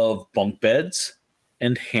lots of bunk beds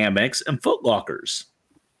and hammocks and foot lockers.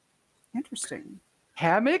 Interesting.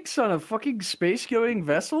 Hammocks on a fucking space going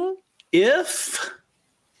vessel? If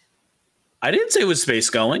I didn't say it was space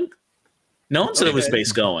going, no one said it was Okay.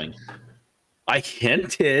 space going. I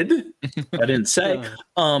hinted. I didn't say.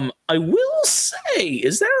 I will say,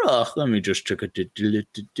 is there a? Let me just check it.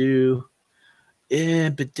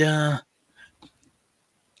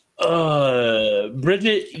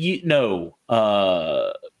 Bridget,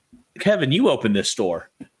 Kevin, you open this door.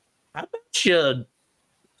 How about you?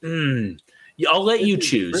 I'll let you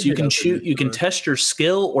choose. You can choose. You can test your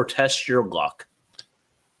skill or test your luck.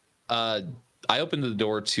 I opened the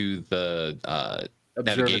door to the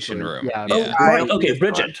navigation room. Yeah. Yeah. Right. Okay,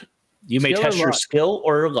 Bridget, you may Skill or test your luck? skill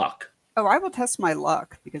or luck. Oh, I will test my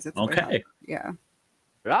luck because it's way Okay. up. Yeah.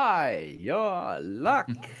 Try your luck.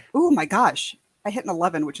 Oh my gosh. I hit an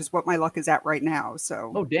 11, which is what my luck is at right now.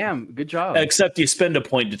 So, Oh, damn. Good job. Except you spend a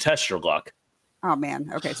point to test your luck. oh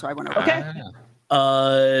man. Okay, so I went over. Okay.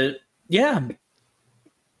 Ah. Yeah.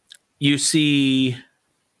 You see.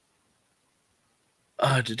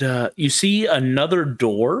 You see another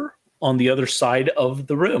door on the other side of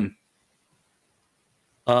the room.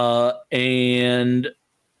 And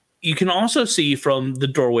you can also see from the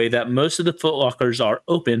doorway that most of the footlockers are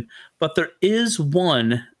open, but there is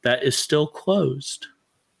one that is still closed.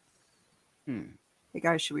 Hey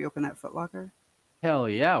guys, should we open that footlocker? Hell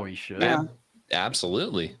yeah, we should. Yeah.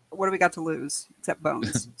 Absolutely. What do we got to lose except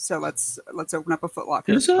bones? So let's open up a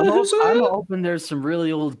footlocker. I'm hoping there's some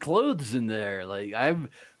really old clothes in there. Like I'm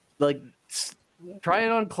like trying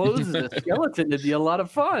on clothes as a skeleton to be a lot of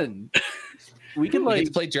fun. We can We get like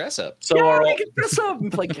to play dress up. So yeah, are, we can dress up and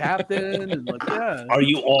play captain and like yeah. are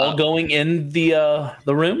you all going in the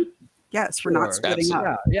room? Yes, we're not Sure. splitting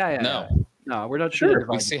up. Yeah. No. No, we're not Sure. doing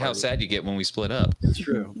We a see how party. sad you get when we split up. It's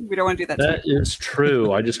true. We don't want to do that. That to is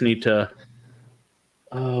true. I just need to.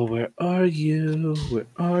 Oh, where are you? Where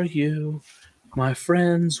are you? My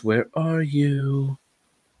friends, where are you?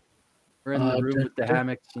 We're in the room with the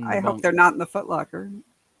hammocks and I the hope bunk. they're not in the footlocker.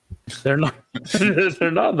 They're not.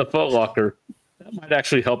 They're not in the Foot Locker. That might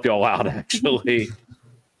actually help y'all out. Actually,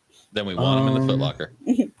 Then we want him in the Foot Locker.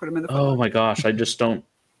 Put them in the. oh my gosh, I just don't.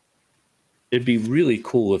 It'd be really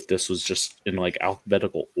cool if this was just in like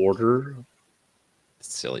alphabetical order.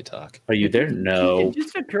 Silly talk. Are you there? No. It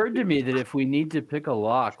just occurred to me that if we need to pick a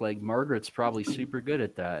lock, like Margaret's probably super good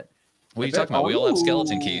at that. What are you talking about? We all have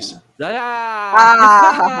skeleton keys.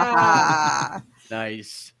 Ah!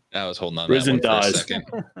 Nice. I was holding on to Risen that one for a dies.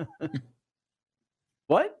 second.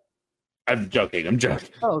 What? I'm joking. I'm joking.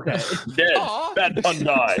 Oh, okay. Dead. Aw. Bad pun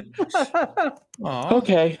died. Aw.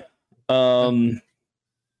 Okay.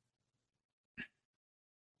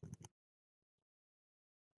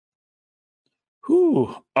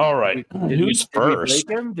 Whew. All right. Who's first?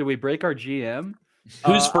 Did we break our GM?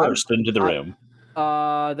 Who's first into the room?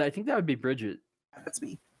 I think that would be Bridget. That's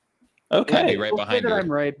me. Okay. Be right We'll say behind that her.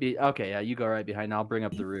 I'm right. Okay, yeah, you go right behind. I'll bring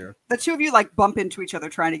up the rear. The two of you like bump into each other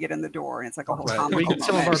trying to get in the door, and it's like a whole Right. comical We get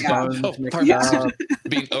some of our moment. Yeah. bones Oh, mixed pardon. up.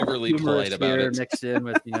 Being overly Humorous polite about here it. mixed in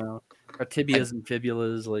with our tibias and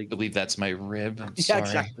fibulas. I Like believe that's my rib. I'm yeah, sorry.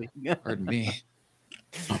 exactly. Pardon me.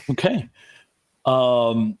 Okay.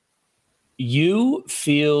 You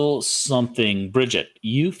feel something, Bridget.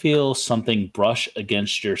 You feel something brush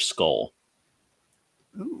against your skull.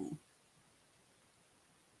 Ooh.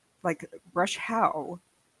 Like brush how?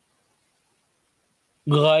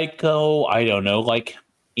 Like, oh, I don't know, like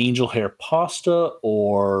angel hair pasta,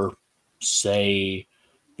 or say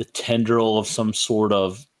the tendril of some sort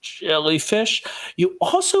of jellyfish. You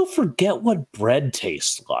also forget what bread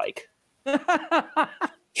tastes like.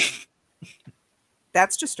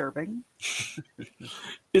 That's disturbing.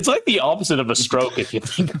 It's like the opposite of a stroke if you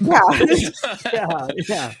think. Yeah.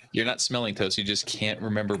 yeah. You're not smelling toast. You just can't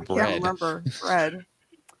remember Can't bread. remember bread.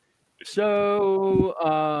 So,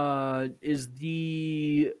 is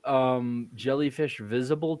the jellyfish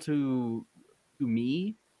visible to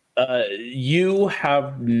me? You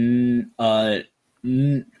have no,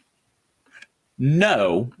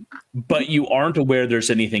 but you aren't aware there's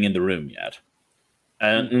anything in the room yet.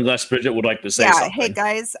 Unless Bridget would like to say Yeah. something. Hey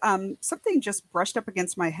guys, something just brushed up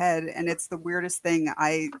against my head, and it's the weirdest thing.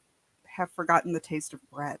 I have forgotten the taste of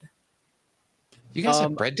bread. You guys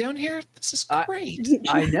have bread down here? This is great.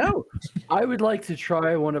 I know. I would like to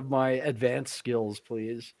try one of my advanced skills,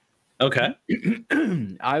 please. Okay.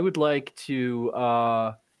 I would like to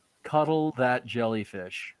cuddle that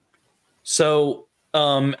jellyfish. So,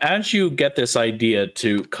 as you get this idea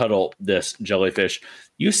to cuddle this jellyfish,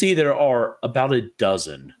 you see there are about a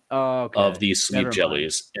dozen of these sleep Never mind.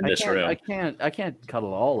 jellies in this room. I can't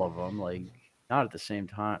cuddle all of them. Like not at the same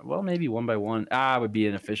time. Well, maybe one by one. It would be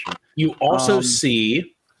inefficient. You also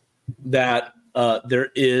see that there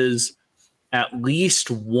is at least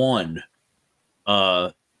one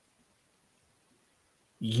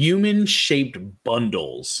human-shaped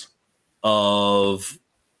bundles of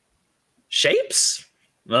shapes.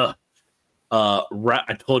 I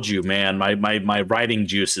told you, man, my writing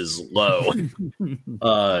juice is low.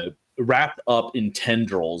 Wrapped up in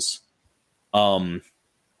tendrils.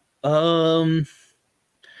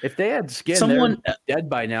 If they had skin, Someone- they're dead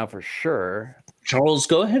by now for sure. Charles,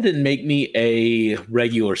 go ahead and make me a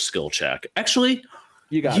regular skill check. Actually,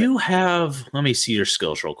 You got it. you have. Let me see your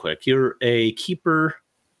skills real quick. You're a keeper.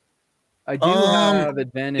 I do have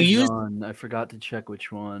advantage you- on. I forgot to check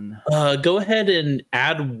which one. Go ahead and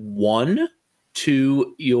add 1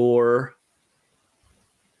 to your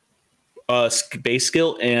base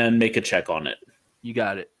skill and make a check on it. You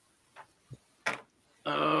got it.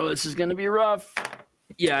 Oh, this is gonna be rough.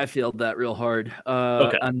 Yeah, I failed that real hard.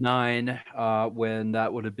 Okay. A 9, when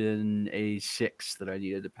that would have been a 6 that I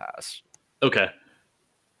needed to pass. Okay.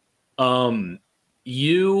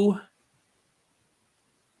 You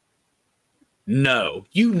know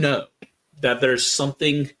that there's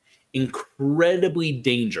something incredibly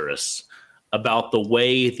dangerous about the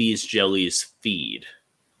way these jellies feed,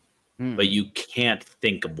 but you can't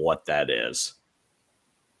think of what that is.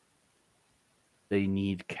 They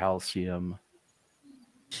need calcium.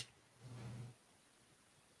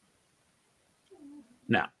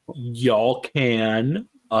 Now, y'all can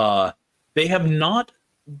they have not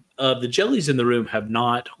the jellies in the room have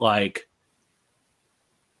not like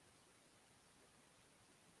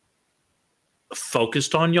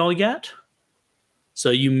focused on y'all yet. So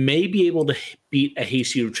you may be able to beat a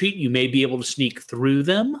hasty retreat. You may be able to sneak through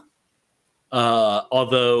them.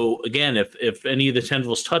 Although, again, if any of the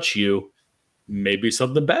tendrils touch you, maybe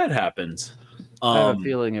something bad happens. I have a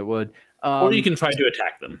feeling it would. Or you can try to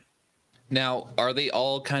attack them. Now, are they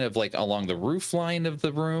all kind of like along the roof line of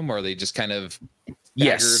the room, or are they just kind of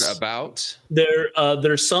staggered about?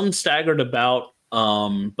 There's some staggered about.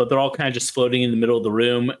 but they're all kind of just floating in the middle of the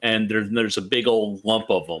room, and there's a big old lump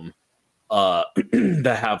of them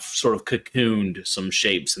that have sort of cocooned some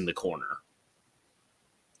shapes in the corner.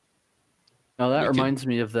 Now that Wicked. reminds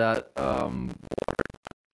me of that.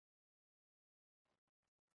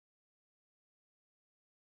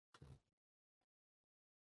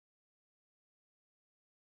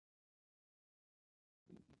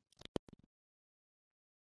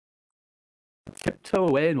 Tiptoe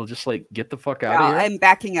away, and we'll just like get the fuck out Yeah, of here. I'm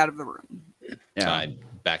backing out of the room. Yeah. I'm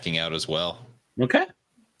backing out as well. Okay,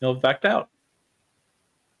 they'll have backed out.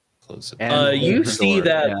 Close it. And You close the see door,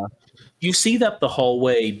 that- yeah. You see that the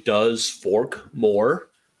hallway does fork more,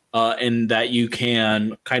 and that you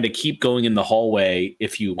can kind of keep going in the hallway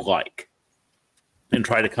if you like, and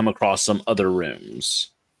try to come across some other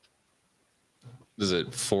rooms. Does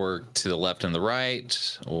it fork to the left and the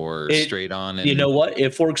right, or It- straight on? And You know what?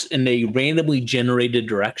 It forks in a randomly generated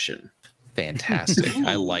direction. fantastic.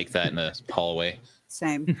 I like that in a hallway.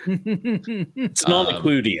 Same. It's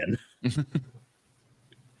non-Euclidean.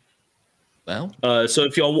 Well,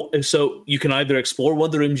 So you can either explore one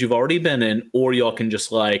of the rooms you've already been in, or y'all can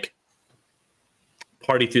just like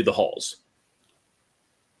party through the halls.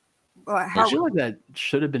 Well, I how, feel like that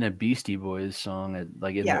should have been a Beastie Boys song,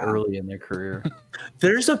 Yeah. early in their career.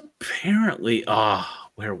 There's apparently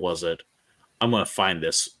where was it? I'm gonna find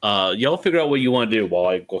this. Y'all figure out what you want to do while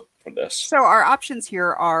I look for this. so our options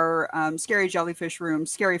here are scary jellyfish room,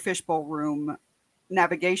 scary fishbowl room,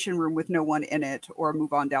 navigation room with no one in it, or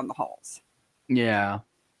move on down the halls. Yeah.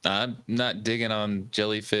 I'm not digging on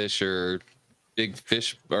jellyfish or big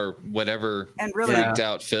fish or whatever And really, Yeah. freaked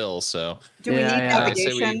out Phil. So do we Yeah, need yeah. I say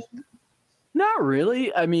navigation? Not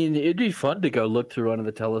really. I mean, it'd be fun to go look through one of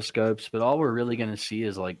the telescopes, but all we're really going to see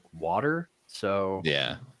is like water. So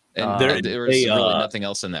yeah, and There there is was a, really nothing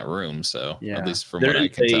else in that room. So Yeah. at least from There what I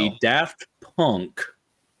is can a tell, Daft Punk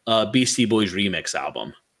Beastie Boys remix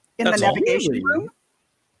album. In That's the all. navigation Really? room?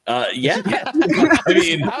 Yeah. I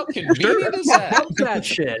mean, how convenient is that? Fuck that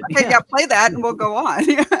shit. Okay, yeah, play that and we'll go on.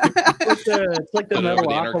 It's like the Put it over the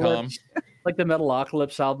intercom. Metalocalypse, like the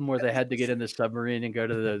Metalocalypse album where they had to get in the submarine and go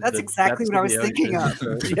to the. That's the exactly depths what I was the thinking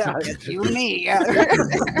ocean. of. Yeah. You and me.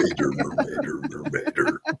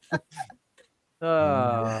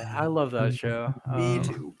 I love that show. Me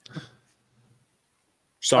too.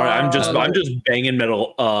 sorry, I'm just Uh, banging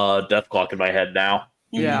metal death clock in my head now.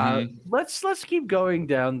 Yeah, Mhm. let's keep going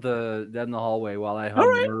down the hallway while I hum All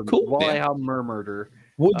right, cool. while I Yeah. hum murder.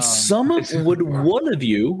 Would Um, would one of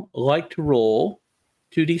you like to roll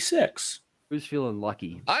 2d6? Who's feeling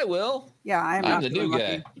lucky? I will. Yeah, I'm I'm not the feeling new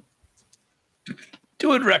lucky. guy.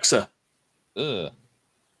 Do it, Rexa. Ugh.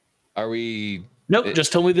 Are we Nope, It-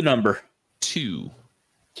 just tell me the number. 2?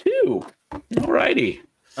 2. Alrighty.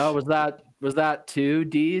 Oh, was that 2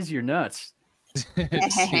 D's? You're nuts.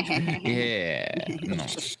 Yeah. No.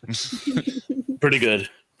 Pretty good.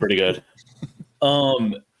 Pretty good.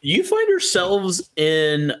 You find yourselves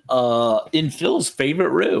in Phil's favorite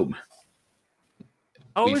room.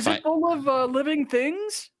 Oh, We is fi- it full of living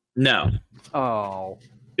things? No, Oh,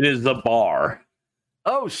 it is the bar.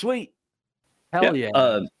 oh, sweet. Hell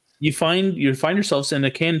yeah. You find yourselves in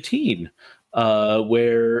a canteen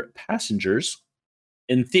where passengers,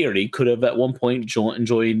 in theory, could have at one point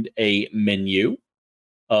enjoyed a menu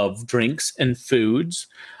of drinks and foods.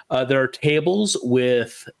 There are tables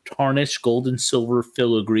with tarnished gold and silver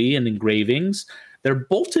filigree and engravings. They're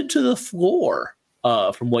bolted to the floor,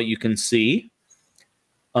 from what you can see.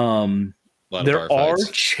 A lot of There bar are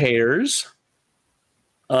fights. chairs.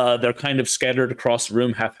 They're kind of scattered across the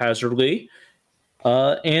room haphazardly.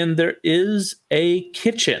 And there is a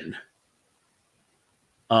kitchen.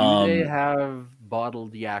 Do they have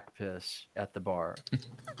bottled yak piss at the bar?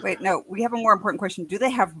 Wait, no, we have a more important question. Do they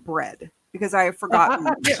have bread? Because I have forgotten.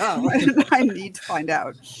 Yeah. I need to find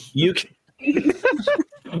out. You can.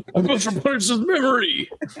 I'm going from parts of memory.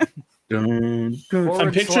 Dun, dun. I'm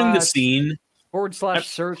Forward picturing the slash- scene.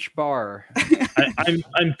 /search bar.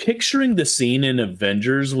 I'm picturing the scene in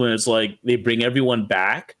Avengers when it's like they bring everyone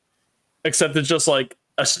back, except it's just like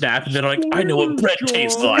a snap, and they're like, "I know what bread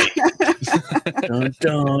tastes like." Dun,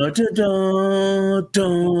 dun, dun, dun,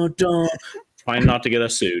 dun, dun. Trying not to get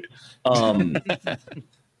us sued.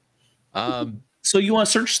 So you want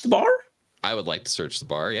to search the bar? I would like to search the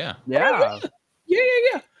bar. Yeah. Yeah.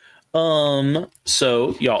 Yeah.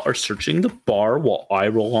 So y'all are searching the bar while I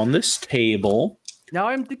roll on this table. Now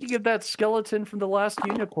I'm thinking of that skeleton from the last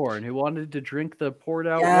unicorn who wanted to drink the poured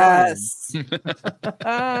out Yes.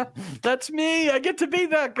 wine. That's me. I get to be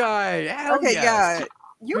that guy. Hell Okay, yes. yeah.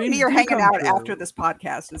 You and Dreams me are do hanging come out true. after this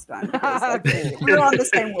podcast is done. Because, like, we're on the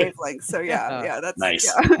same wavelength. So yeah, that's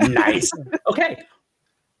Nice, yeah. nice. Okay.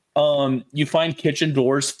 You find kitchen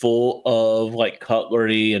drawers full of like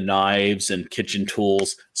cutlery and knives and kitchen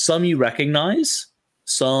tools. Some you recognize.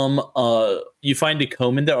 Some you find a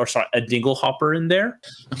comb in there, or sorry, a dingle hopper in there.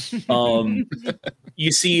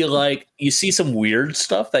 You see some weird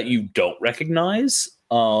stuff that you don't recognize.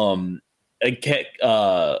 Rexon,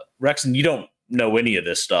 you don't know any of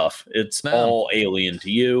this stuff. It's all alien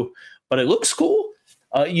to you, but it looks cool.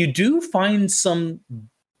 You do find some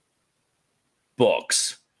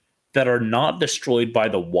books that are not destroyed by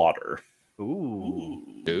the water. Ooh.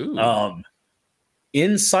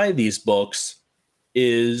 Inside these books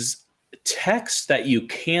is text that you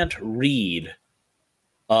can't read,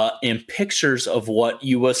 and pictures of what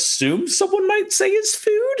you assume someone might say is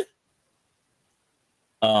food.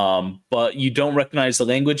 But you don't recognize the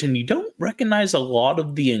language, and you don't recognize a lot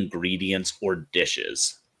of the ingredients or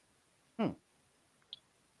dishes.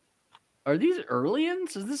 Are these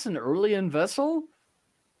Earlians? Is this an Earlian vessel?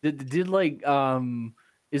 Did like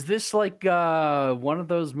is this like one of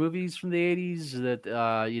those movies from the 80s that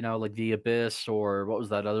like The Abyss, or what was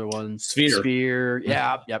that other one? Sphere.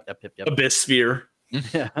 Yeah, yep. Abyss Sphere.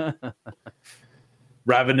 Yeah.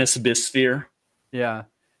 Ravenous Abyss Sphere. Yeah.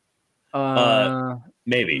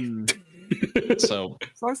 Maybe. So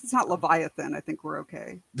As long as it's not Leviathan, I think we're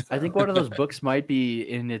okay. I think one of those books might be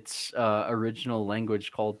in its original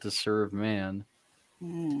language called To Serve Man.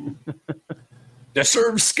 To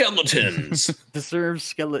serve skeletons. To serve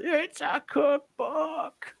skeleton. It's a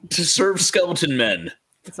cookbook. To serve skeleton men.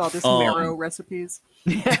 It's all just marrow recipes.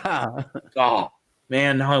 Yeah. Oh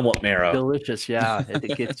man, now I want marrow. Delicious. Yeah.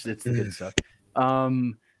 It's the good stuff.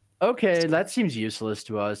 Okay, that seems useless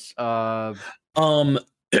to us.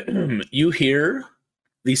 You hear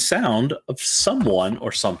the sound of someone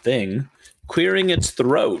or something clearing its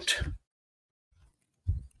throat.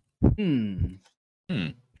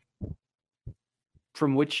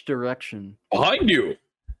 From which direction? Behind you.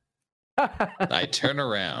 I turn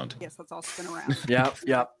around. Yes, let's all spin around. Yep.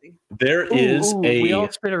 There is a. We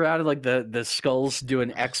all spin around and like the skulls do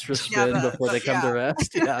an extra spin before they come to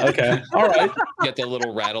rest. Yeah. Okay. All right. Get the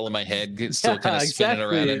little rattle in my head, still kind of spinning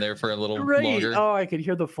around in there for a little longer. Oh, I can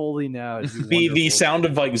hear the Foley now. The sound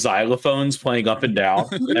of like xylophones playing up and down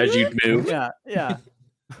as you move. Yeah.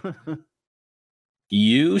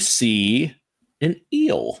 You see an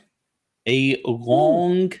eel, a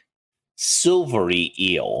long, silvery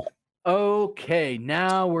eel. Okay,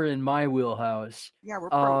 now we're in my wheelhouse. Yeah, we're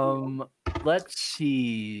pro. Let's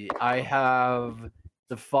see. I have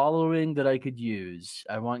the following that I could use.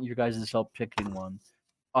 I want you guys' help picking one.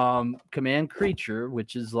 Command creature,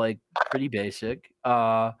 which is like pretty basic.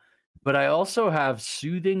 But I also have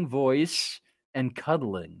soothing voice and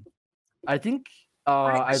cuddling. I think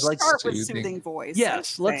I'd like to start with soothing voice.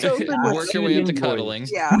 Yes, let's open with work your way into cuddling.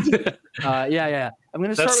 Yeah. Yeah. I'm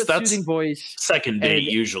going to start with soothing voice. Second date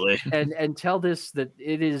usually. And tell this that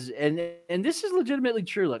it is, and this is legitimately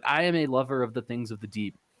true. Like, I am a lover of the things of the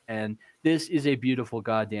deep, and this is a beautiful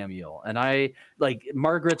goddamn eel. And I like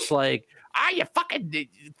Margaret's like, you fucking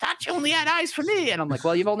thought you only had eyes for me, and I'm like,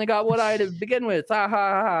 well, you've only got one eye to begin with. Ha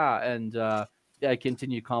ha ha. And I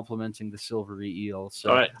continue complimenting the silvery eel.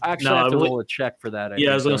 So right. I actually have to roll a check for that. I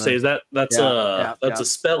was going to say, that's a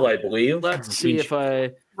spell, I believe. Let's see if I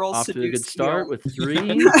roll off to a good start with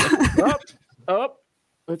 3. Up.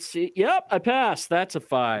 Let's see. Yep, I passed. That's a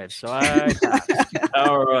 5. So I passed.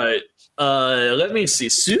 All right. Let me see.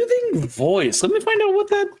 Soothing voice. Let me find out what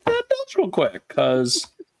that does real quick, because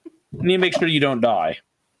I need to make sure you don't die.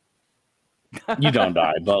 You don't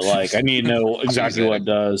die, but like I need to know exactly what it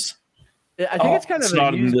does. I think it's kind of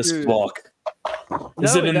not in this book.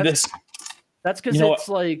 Is it in this? That's because it's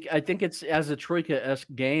like I think it's as a Troika-esque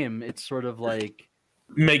game. It's sort of like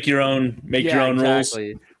make your own rules,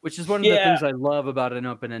 which is one of the things I love about an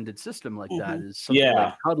open-ended system like that is something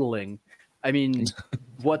like cuddling. I mean,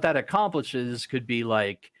 what that accomplishes could be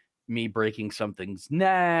like me breaking something's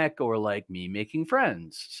neck or like me making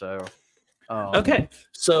friends. So okay,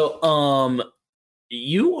 so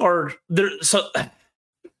you are there. So.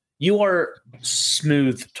 You are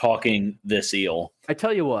smooth talking this eel. I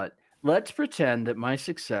tell you what, let's pretend that my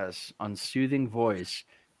success on soothing voice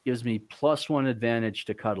gives me +1 advantage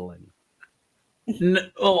to cuddling.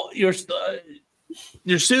 You're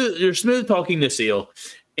smooth talking this eel,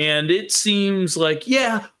 and it seems like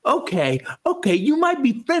okay, you might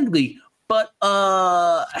be friendly, but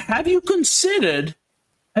have you considered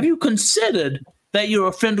that you're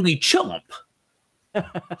a friendly chump?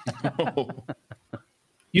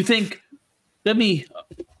 You think? Let me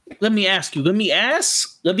ask you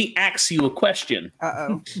a question.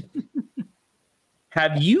 Uh-oh.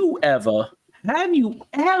 Have you ever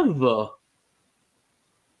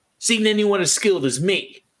seen anyone as skilled as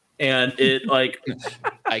me. And it like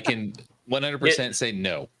I can 100% say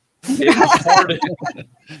no.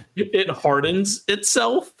 it hardens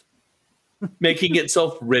itself, making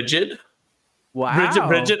itself rigid. Wow.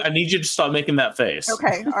 Bridget, I need you to stop making that face.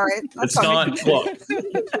 Okay, all right. That's It's not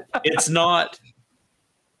look.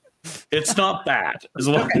 It's not bad. Is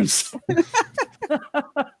what I'm saying.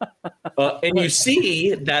 And you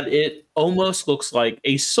see that it almost looks like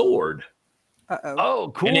a sword, Uh-oh.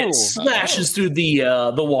 Oh, cool. and it slashes through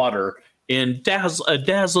the water in a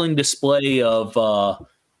dazzling display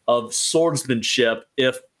of swordsmanship.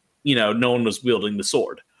 If no one was wielding the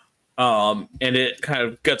sword, and it kind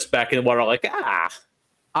of gets back in the water like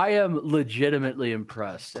I am legitimately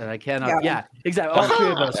impressed, and I cannot. Yeah. Yeah, exactly. All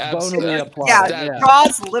three of us Absolutely. bonally applaud. Yeah, Yeah.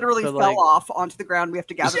 Jaws literally So, fell like- off onto the ground. We have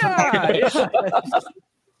to gather them back. Yeah,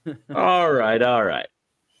 yeah. all right.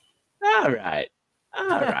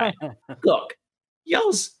 Look,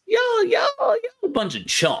 y'all a bunch of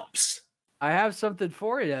chumps. I have something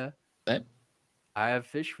for you. Eh? I have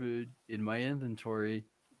fish food in my inventory.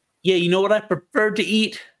 Yeah, you know what I prefer to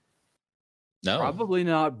eat? No. Probably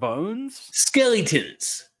not bones.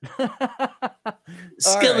 Skeletons. All right,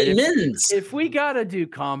 Skeletons. if we gotta do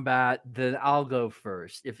combat, then I'll go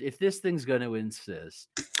first. If this thing's gonna insist.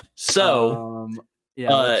 So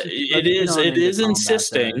yeah, let's it get on into is combat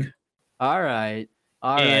insisting. then. All right.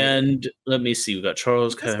 All right. And let me see. We got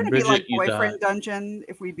Charles, Is this Kevin, going to be Bridget. like You Boyfriend got. Dungeon?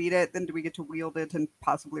 If we beat it, then do we get to wield it and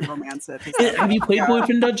possibly romance it? Is Yeah, that- have you played Yeah.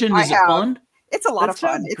 Boyfriend Dungeon? I Is it have. fun? It's a lot That of fun.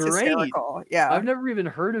 sounds It's great. hysterical. Yeah. I've never even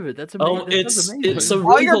heard of it. That's Oh, amazing. That sounds amazing. it's a All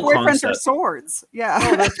really your cool boyfriends concept. are swords. Yeah.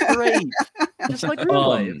 Oh, that's great. Just like real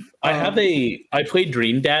life. I played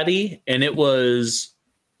Dream Daddy, and it was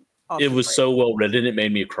Awesome. so well written it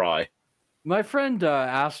made me cry. My friend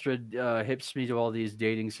Astrid hips me to all these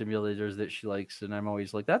dating simulators that she likes, and I'm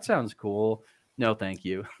always like, "That sounds cool." No, thank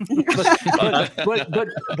you. but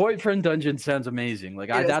Boyfriend Dungeon sounds amazing. Like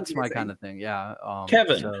It is that's my amazing. kind of thing. Yeah.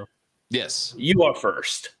 Kevin. So Yes. You are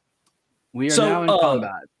first. we are So, now in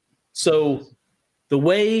combat. So the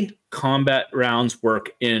way combat rounds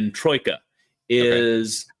work in Troika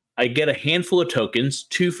is I get a handful of tokens,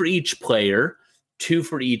 2 for each player, 2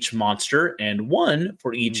 for each monster, and 1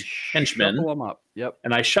 for each henchman. Shuffle them up. Yep.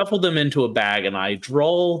 And I shuffle them into a bag and I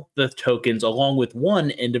draw the tokens along with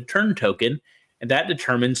 1 end of turn token, and that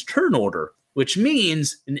determines turn order, which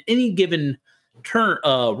means in any given turn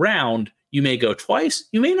round, you may go twice,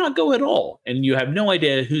 you may not go at all, and you have no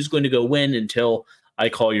idea who's going to go when until I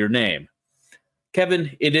call your name.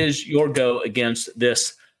 Kevin, it is your go against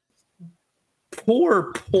this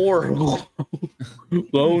poor lone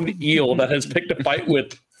eel that has picked a fight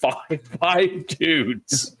with five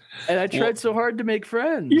dudes. And I tried so hard to make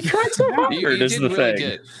friends. You tried so hard, You is did the really thing.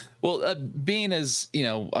 good. Well, being as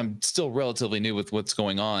I'm still relatively new with what's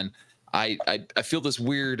going on. I feel this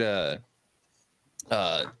weird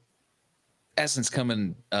essence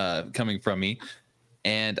coming from me,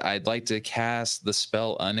 and I'd like to cast the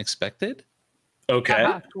spell Unexpected. Okay.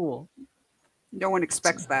 Ah, cool. No one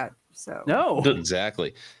expects that. So No.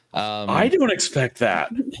 Exactly. I don't expect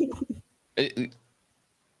that.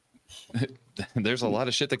 There's a lot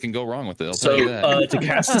of shit that can go wrong with it. I'll tell you that. So to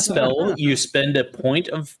cast the spell, you spend a point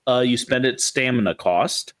of its stamina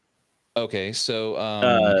cost. Okay,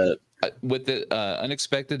 so with the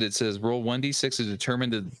Unexpected, it says roll 1d6 to determine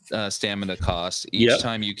the stamina cost each Yep.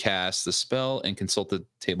 time you cast the spell and consult the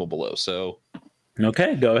table below. So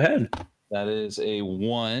Okay, go ahead. that is a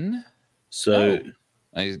 1. So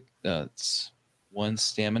It's 1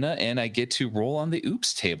 stamina, and I get to roll on the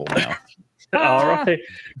oops table now. all right,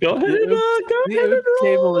 go ahead. The Go ahead. oops and roll.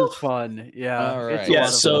 table is fun. Yeah. All it's right. a Yeah, lot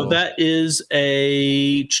of so fun. that is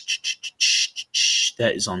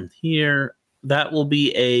that is on here. That will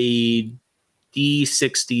be a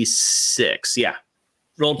D66. Yeah.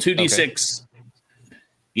 Roll 2d6.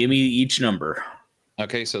 Give me each number.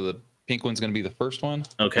 Okay, so the pink one's going to be the first one.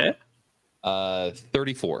 Okay.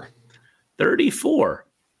 34. 34.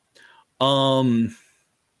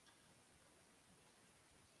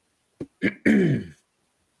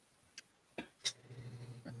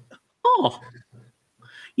 Oh,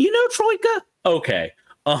 Troika? Okay.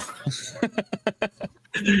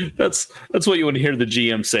 That's what you want to hear the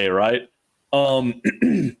GM say, right?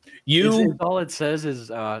 You all it says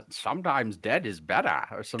is sometimes dead is better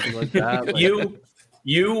or something like that. Like,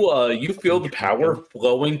 you feel the power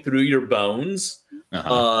flowing through your bones.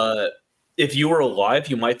 Uh-huh. If you were alive,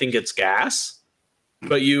 you might think it's gas,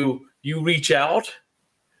 but you reach out,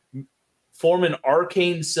 form an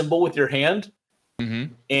arcane symbol with your hand,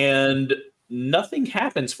 Mm-hmm. and nothing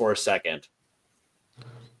happens for a second.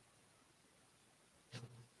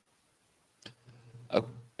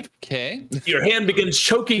 Okay. Your hand begins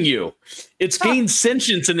choking you. It's gained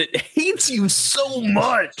sentience and it hates you so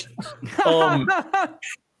much.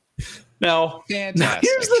 Now, Fantastic.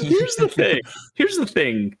 here's the thing. Here's the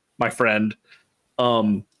thing, my friend.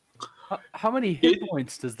 How many hit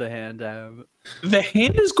points does the hand have? The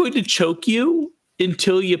hand is going to choke you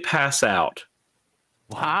until you pass out.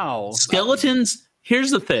 Wow. Skeletons,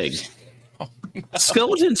 here's the thing.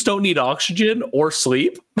 Skeletons don't need oxygen or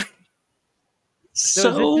sleep.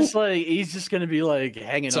 So he's just gonna be like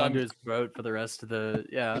hanging So onto his throat for the rest of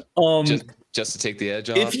the just to take the edge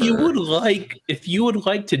off. if you would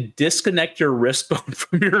like to disconnect your wrist bone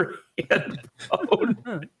from your hand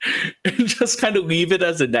bone and just kind of leave it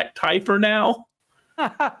as a necktie for now,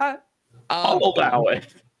 I'll allow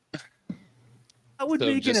it. That would So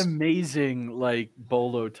make just- an amazing like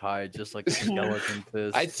bolo tie, just like a skeleton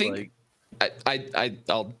fist. I think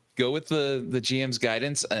I'll go with the GM's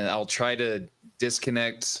guidance, and I'll try to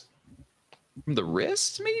disconnect from the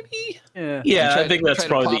wrist, maybe. yeah. Yeah, Try I think to- that's try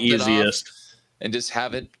to probably the pop it off. easiest. And just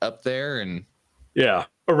have it up there and Yeah,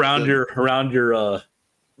 around your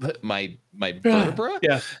my vertebra.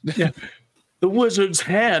 yeah. The wizard's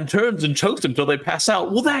hand turns and chokes them till they pass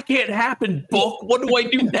out. Well, that can't happen, Book. What do I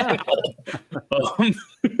do now?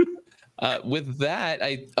 With that,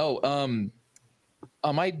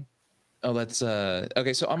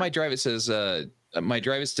 okay. So on my drive it says my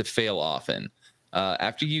drive is to fail often.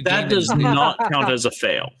 After you That gain does not count as a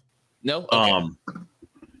fail. no. Okay.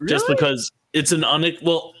 Just because it's an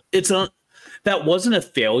that wasn't a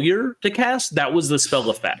failure to cast. That was the spell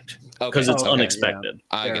effect because it's okay, unexpected.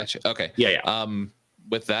 I fair. got you. Okay. Yeah.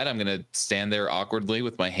 With that, I'm gonna stand there awkwardly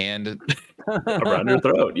with my hand Around your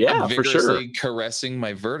throat. Yeah, for sure. vigorously caressing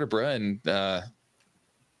my vertebra and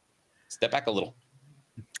step back a little.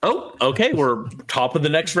 Oh, okay. We're top of the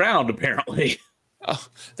next round, apparently. Oh,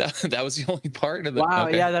 that was the only part of the. Wow,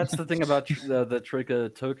 okay. yeah, that's the thing about the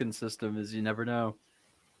Trika token system is you never know.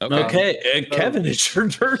 Okay, Kevin, it's your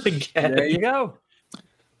turn again. There you go.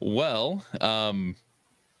 Well,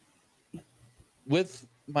 with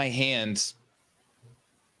my hand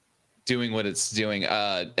doing what it's doing,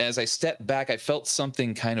 as I stepped back, I felt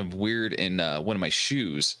something kind of weird in one of my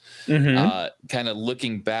shoes. Mhm. Kind of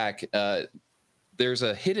looking back, there's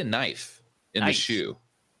a hidden knife in the Nice. shoe.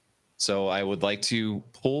 So I would like to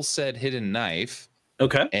pull said hidden knife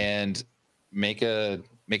Okay. and make an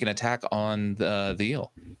attack on the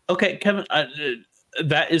eel. Okay, Kevin,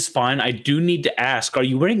 that is fine. I do need to ask: are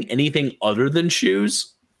you wearing anything other than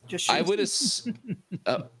shoes? Just I shoes.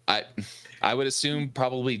 would I would assume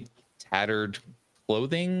probably tattered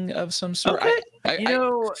clothing of some sort. Okay. You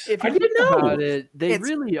know, if I you didn't think know. about it, they It's-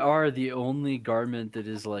 really are the only garment that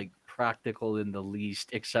is like practical in the least,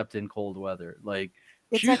 except in cold weather. Like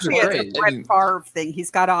It's shoes are actually a great. Brett Favre thing. He's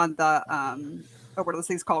got on the what are those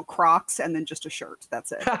things called? Crocs, and then just a shirt.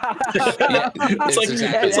 That's it. Yeah, It's like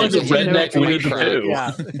exactly- it's like a it's redneck no Winnie the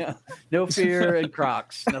Croc. Pooh. Yeah. No fear and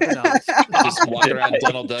Crocs. Nothing else. Just walk around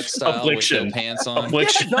Donald Duck style Affliction. with no pants on.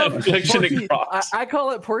 Affliction, No, affliction Porky- and Crocs. I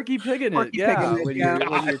call it Porky Piggin' it. Porky Yeah, Piggin' it, when yeah. you're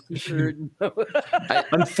when your t-shirt.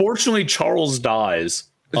 Unfortunately, Charles dies.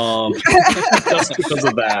 Just because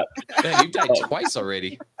of that. Man, you've died twice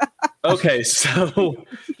already. Okay, so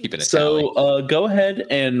Keep it a tally. go ahead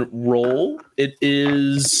and roll. It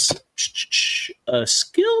is a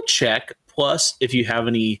skill check plus if you have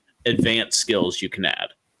any advanced skills you can add.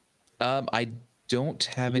 I don't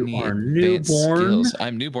have You any are advanced newborn? skills.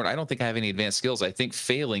 I'm newborn. I don't think I have any advanced skills. I think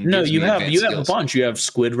failing. No, gives you me have advanced a skills. bunch. You have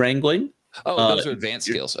squid wrangling. Oh, those are advanced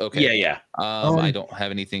skills. Okay. Yeah, yeah. I don't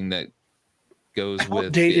have anything that goes with the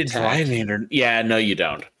Outdated attack. driving. Yeah, no, you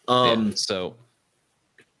don't. Yeah, so,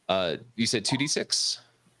 you said 2d6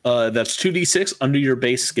 That's 2d6 under your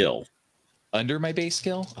base skill. under my base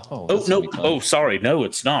skill. Oh that's no! gonna be fun. Oh, sorry. No,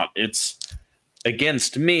 it's not. It's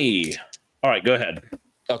against me. All right, go ahead.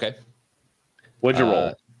 Okay. What'd you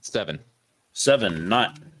roll? 7. 7.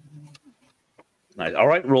 Not nice. All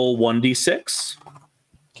right, roll 1d6.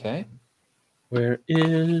 Okay. Where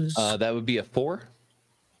is? That would be a 4.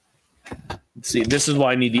 See, this is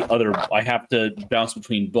why I need the other. I have to bounce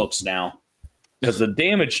between books now because the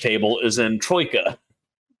damage table is in Troika.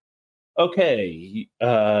 Okay,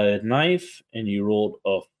 knife, and you rolled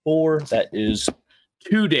a 4. That is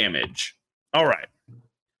 2 damage. All right.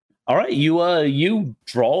 You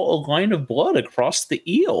draw a line of blood across the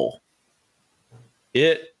eel.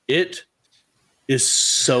 It is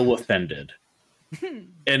so offended,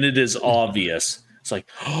 and it is obvious. It's like,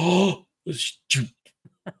 oh,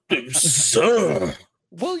 sir.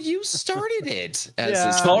 Well, you started it. As Yeah.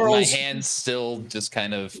 my Charles- hand's still just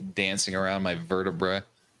kind of dancing around my vertebra.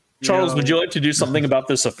 Charles, You would know, you like to do something about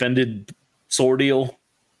this offended sword eel?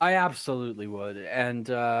 I absolutely would. And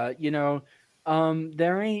there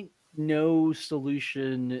ain't no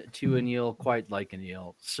solution to an eel quite like an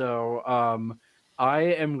eel. So I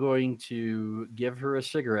am going to give her a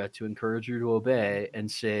cigarette to encourage her to obey and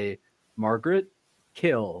say, Margaret,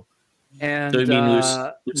 kill. And So you mean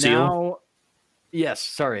Lucille? now, yes,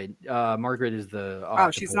 sorry. Margaret is the.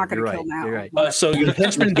 Oh, she's not going to kill now. You're right. So your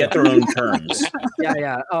henchmen get their own turns.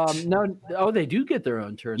 Yeah. No. Oh, they do get their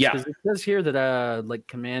own turns. Yeah. Because it says here that like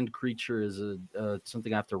command creature is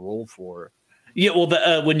something I have to roll for. Yeah,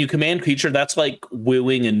 well, when you command creature, that's like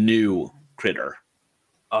wooing a new critter.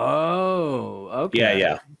 Oh, okay.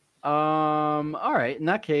 Yeah. All right. In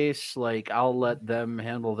that case, like I'll let them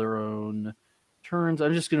handle their own turns.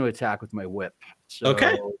 I'm just going to attack with my whip. So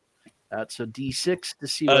Okay. That's a D6 to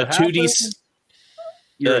see what happens.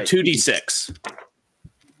 2d6.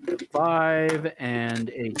 5 and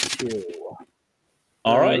a 2.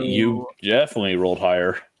 All right, you definitely rolled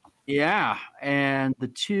higher. Yeah, and the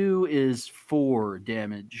 2 is 4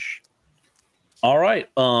 damage. All right,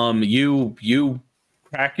 you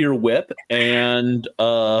crack your whip, and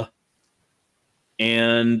the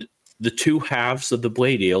two halves of the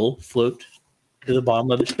blade eel float to the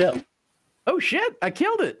bottom of the ship. Oh shit! I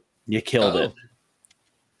killed it. You killed it.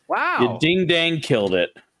 Wow! You ding dang killed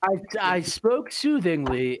it. I spoke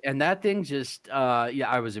soothingly, and that thing just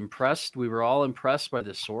I was impressed. We were all impressed by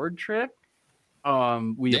the sword trick.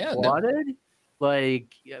 We applauded. Like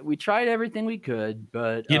we tried everything we could,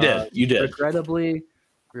 but you did.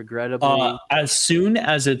 Regrettably. As soon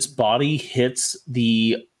as its body hits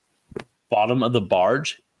the bottom of the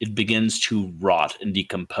barge, it begins to rot and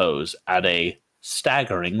decompose at a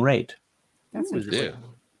staggering rate. That's It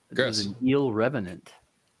was an eel revenant.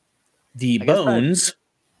 The bones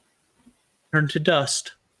turn to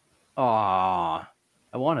dust. Aw,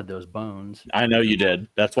 I wanted those bones. I know you did.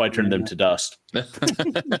 That's why I turned them to dust.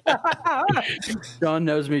 John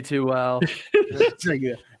knows me too well.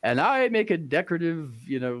 And I make a decorative,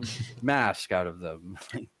 mask out of them.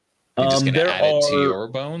 You're just gonna add it to your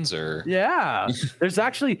bones, or yeah, there's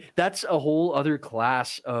actually that's a whole other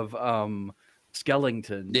class of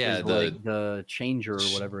skeleton. Yeah, the changer or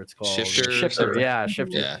whatever it's called. Shifter. Shifter. Yeah.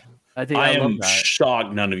 I think I love am that.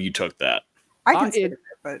 shocked none of you took that. I considered it,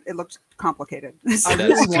 but it looked complicated. I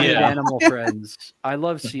really wanted Yeah. animal friends. I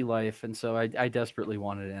love sea life, and so I desperately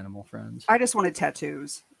wanted animal friends. I just wanted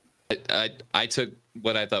tattoos. I took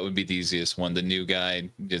what I thought would be the easiest one. The new guy,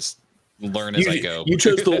 just learn as I go. You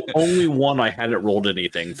chose the only one I hadn't rolled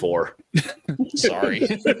anything for. Sorry.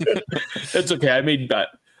 It's okay. I made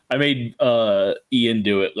Ian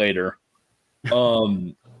do it later.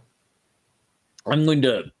 I'm going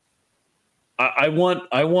to. I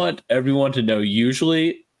want everyone to know.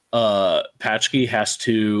 Usually, Patchkey has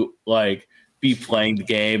to like be playing the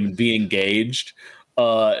game and be engaged.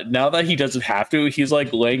 Now that he doesn't have to, he's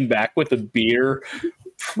like laying back with a beer,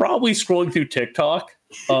 probably scrolling through TikTok.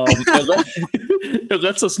 It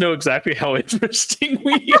lets us know exactly how interesting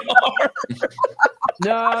we are.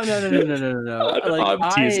 No. I'm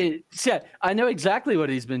I know exactly what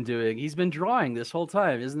he's been doing. He's been drawing this whole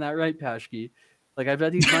time. Isn't that right, Pashki? Like, I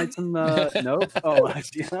bet he's made some. Nope. Oh,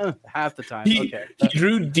 half the time. Okay. He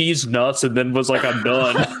drew D's nuts and then was like, "I'm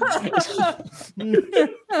done."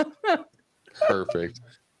 Perfect.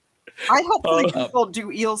 I hopefully Googled,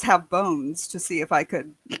 do eels have bones to see if I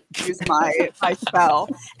could use my spell.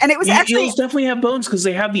 And it was actually eels definitely have bones because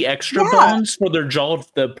they have the extra bones for their jaw,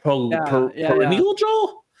 the perennial jaw.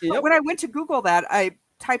 But when I went to Google that, I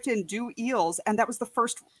typed in "do eels," and that was the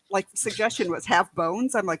first suggestion was have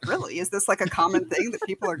bones. I'm like, really? Is this like a common thing that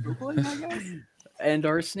people are Googling, I guess? And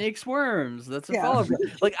are snakes worms? That's a follow-up.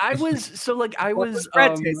 I was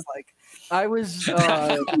bread tastes like. I was.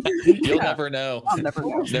 You'll never know. I'll never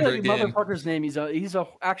know. Never again. Motherfucker's name. He's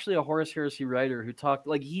actually a Horace Heresy writer who talked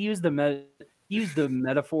he used the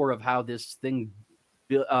metaphor of how this thing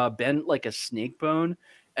bent like a snake bone,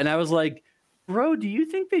 and I was like, bro, do you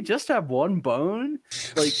think they just have one bone?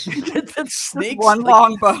 Like that's snakes. One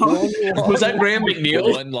long bone. Was that Graham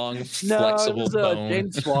McNeil? One long flexible bone.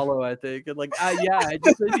 James Swallow, I think. And I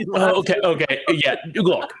just made me laugh. Okay. Yeah.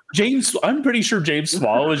 Look, James. I'm pretty sure James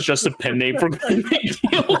Swallow is just a pen name for Graham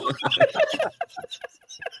McNeil.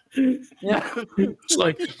 Yeah. It's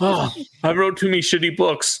like, I wrote too many shitty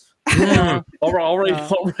books. I'll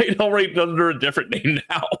write under a different name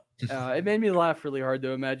now. It made me laugh really hard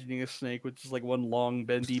though, imagining a snake with just one long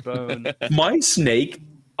bendy bone. My snake,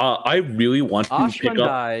 I really want to pick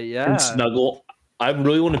up and snuggle. I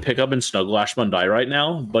really want to pick up and snuggle Ashmundai right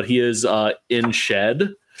now, but he is in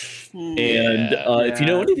shed. And if you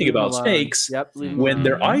know anything about snakes, when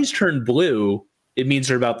their eyes turn blue, it means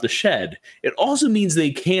they're about to shed. It also means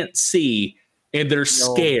they can't see and they're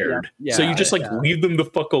scared. So you just leave them the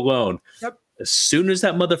fuck alone. Yep. As soon as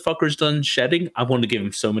that motherfucker's done shedding, I want to give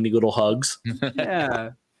him so many little hugs.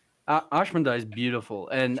 Yeah. Ashmunda is beautiful,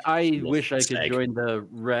 and I wish I could snake. join the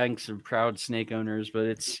ranks of proud snake owners, but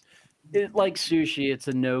it's like sushi. It's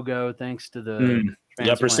a no-go thanks to the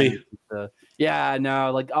leprosy. Like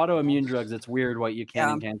autoimmune drugs. It's weird what you can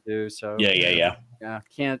and can't do. So Yeah.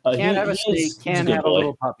 Can't have a snake. Can't have a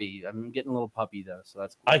little puppy. I'm getting a little puppy though, so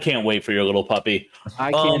that's cool. I can't wait for your little puppy.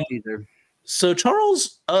 I can't either. So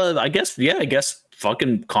Charles, I guess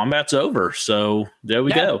fucking combat's over. So there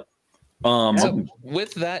we go. So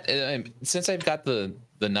with that, since I've got the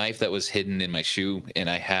knife that was hidden in my shoe and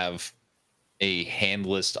I have a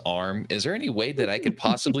handless arm, is there any way that I could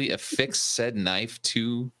possibly affix said knife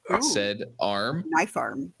to said arm? Knife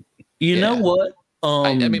arm. You know what?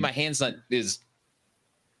 I mean, my hand's not is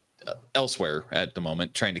elsewhere at the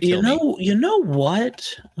moment, trying to kill me. You know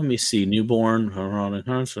what? Let me see. Newborn.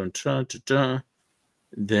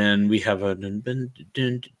 Then we have a.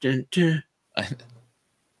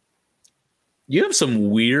 You have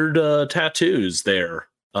some weird tattoos there.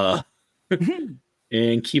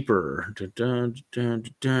 And keeper.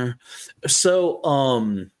 So,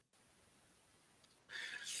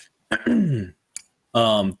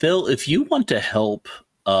 Phil, if you want to help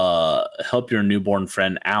your newborn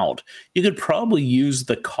friend out, you could probably use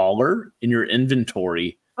the collar in your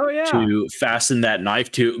inventory to fasten that knife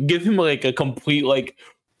to. Give him like a complete like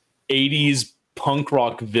 80s punk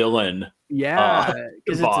rock villain. Yeah,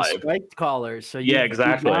 because it's a spiked collar. So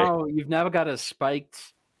exactly. You've now got a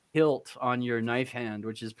spiked hilt on your knife hand,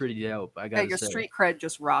 which is pretty dope. I gotta say, your street cred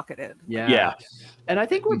just rocketed. Yeah. And I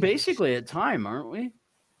think we're basically at time, aren't we?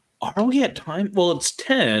 Are we at time? Well, it's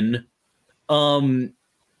 10. We can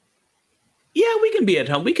be at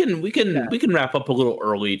time. We can wrap up a little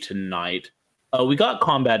early tonight. We got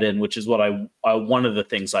combat in, which is what I one of the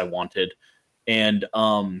things I wanted, and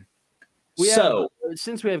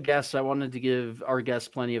since we have guests, I wanted to give our guests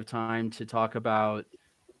plenty of time to talk about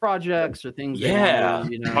projects or things.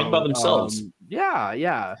 Talk about themselves.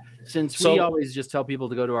 Since we always just tell people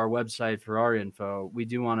to go to our website for our info, we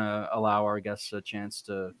do want to allow our guests a chance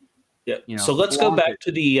to. So let's go back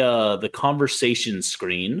to the conversation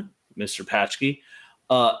screen, Mr. Patchkey.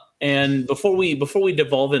 And before we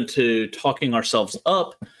devolve into talking ourselves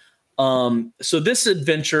up, so this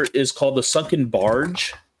adventure is called The Sunken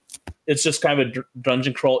Barge. It's just kind of a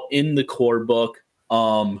dungeon crawl in the core book.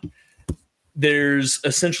 There's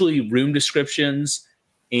essentially room descriptions,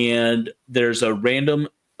 and there's a random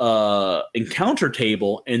encounter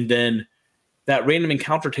table, and then that random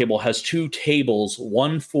encounter table has two tables,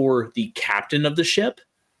 one for the captain of the ship.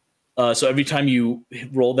 So every time you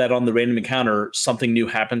roll that on the random encounter, something new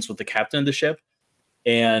happens with the captain of the ship,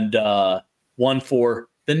 and one for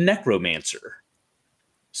the necromancer.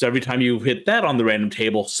 So every time you hit that on the random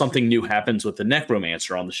table, something new happens with the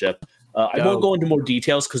necromancer on the ship. I won't go into more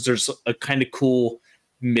details because there's a kind of cool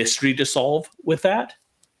mystery to solve with that.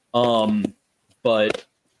 But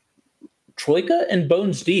Troika and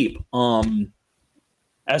Bones Deep,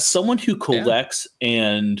 as someone who collects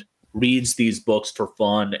and reads these books for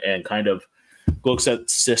fun and kind of looks at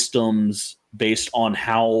systems based on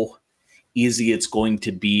how easy it's going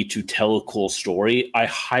to be to tell a cool story, I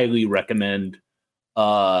highly recommend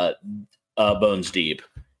Bones Deep.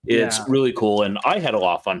 It's really cool, and I had a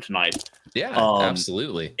lot of fun tonight.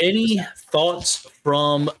 Absolutely. Any thoughts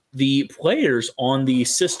from the players on the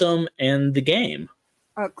system and the game?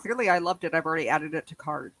 Clearly, I loved it. I've already added it to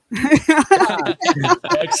cart.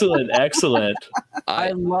 Excellent.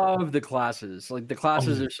 I love the classes. Like the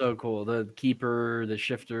classes are so cool. The keeper, the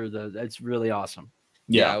shifter, it's really awesome.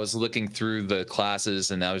 Yeah, I was looking through the classes,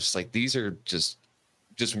 and I was just like, these are just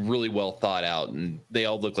really well thought out, and they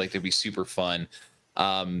all look like they'd be super fun.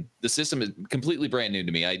 The system is completely brand new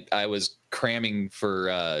to me. I was cramming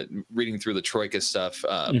for reading through the Troika stuff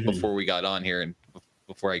before we got on here, and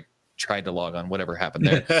before I tried to log on, whatever happened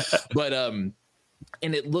there. But and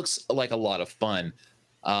it looks like a lot of fun.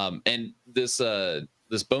 And this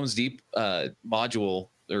Bones Deep module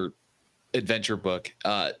or adventure book,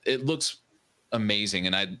 it looks amazing.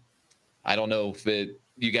 And I don't know if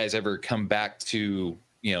you guys ever come back to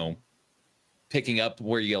picking up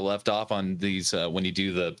where you left off on these when you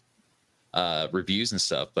do the reviews and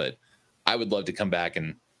stuff, but I would love to come back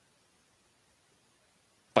and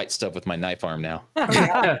fight stuff with my knife arm now.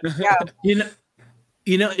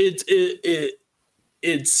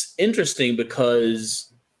 It's interesting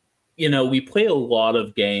because we play a lot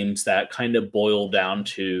of games that kind of boil down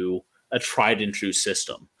to a tried and true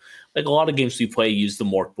system. like a lot of games we play use the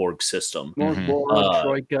Morkborg system, Morkborg,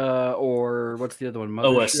 Troika, or what's the other one?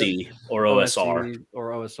 OSC or OSR.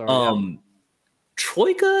 Or OSR.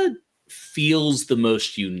 Troika feels the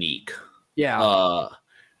most unique. Yeah.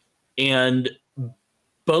 And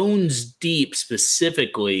Bones Deep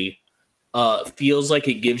specifically feels like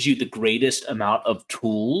it gives you the greatest amount of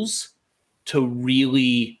tools to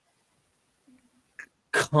really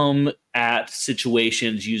come at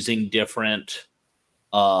situations using different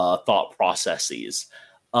thought processes.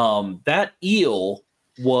 That eel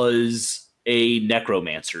was a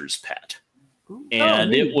necromancer's pet.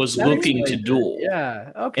 And it was looking to duel.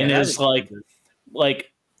 Yeah. Okay. And it's like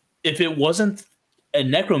if it wasn't a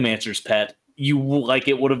necromancer's pet, you like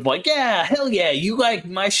it would have like, yeah, hell yeah, you like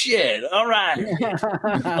my shit. All right.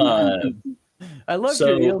 I loved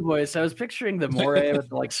your eel voice. I was picturing the moray with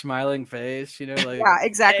the like smiling face, like yeah,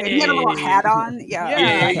 exactly. Hey. He had a little hat on.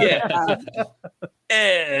 Yeah.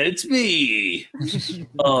 Hey, it's me.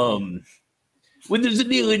 When there's a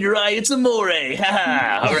needle in your eye, it's a moray.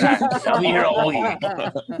 All right, I'll be here all week.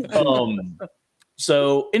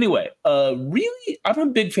 So anyway, really, I'm a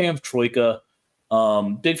big fan of Troika.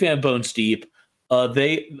 Big fan of Bones Deep.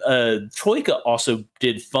 Troika also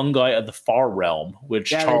did Fungi of the Far Realm, which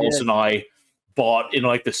Charles and I bought in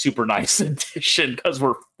like the super nice edition because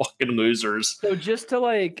we're fucking losers. So just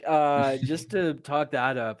to talk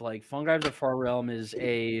that up, like Fungi of the Far Realm is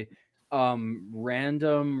a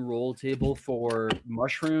random roll table for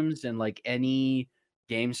mushrooms in like any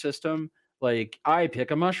game system. Like I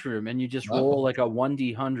pick a mushroom and you just roll like a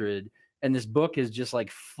 1d100, and this book is just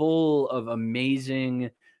like full of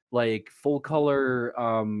amazing like full color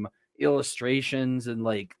illustrations and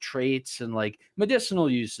like traits and like medicinal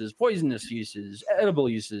uses, poisonous uses, edible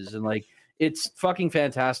uses, and like it's fucking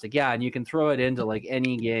fantastic. Yeah, and you can throw it into like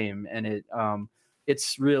any game, and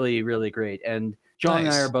it's really, really great. And John and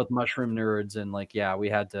I are both mushroom nerds, and like we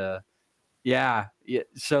had to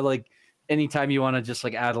so like anytime you want to just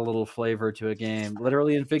like add a little flavor to a game,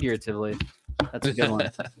 literally and figuratively, that's a good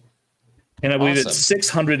one. And I believe it's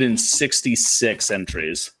 666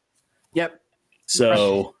 entries. Yep.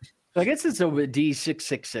 So I guess it's a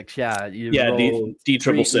D666. Yeah.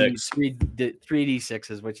 D666.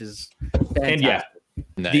 3D6s, which is fantastic.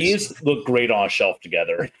 And these look great on a shelf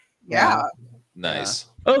together. Yeah. Nice.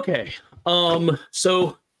 Okay.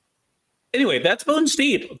 So anyway, that's Bones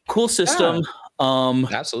Deep. Cool system.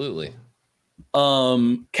 Absolutely.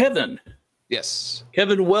 Kevin. Yes.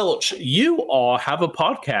 Kevin Welch, you all have a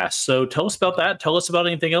podcast. So tell us about that. Tell us about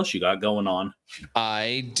anything else you got going on.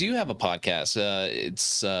 I do have a podcast.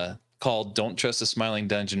 It's called Don't Trust a Smiling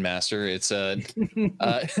Dungeon Master. It's a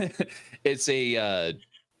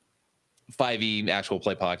 5e actual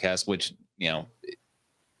play podcast, which,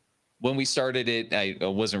 when we started it, I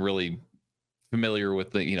wasn't really familiar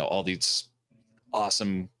with all these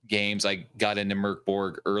awesome games. I got into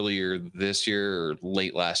Merkborg earlier this year or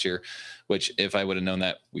late last year, which if I would have known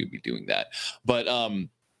that, we'd be doing that. But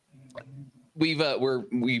we're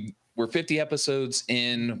 50 episodes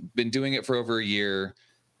in, been doing it for over a year.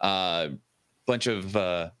 Bunch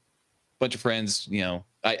of friends,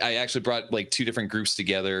 I actually brought like 2 different groups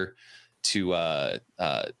together to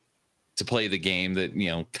play the game that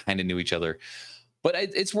kind of knew each other. But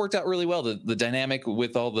it's worked out really well. The dynamic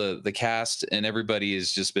with all the cast and everybody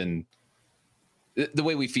has just been, the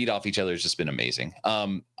way we feed off each other has just been amazing.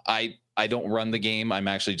 I don't run the game. I'm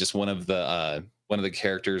actually just one of the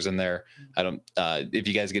characters in there. I don't. If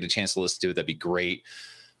you guys get a chance to listen to it, that'd be great.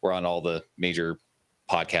 We're on all the major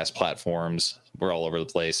podcast platforms. We're all over the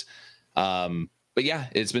place. But yeah,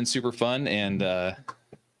 it's been super fun. And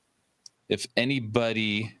if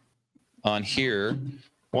anybody on here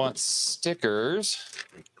wants stickers,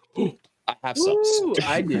 I have some. Ooh,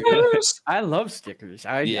 I do. I love stickers.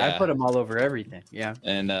 I put them all over everything. Yeah.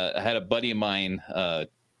 And I had a buddy of mine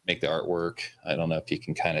make the artwork. I don't know if you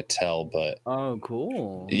can kind of tell, but oh,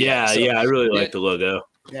 cool. Yeah, I really like the logo.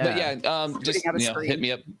 Yeah. But just hit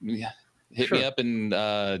me up. Hit me up, and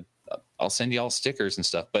I'll send you all stickers and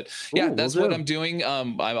stuff. But that's what I'm doing.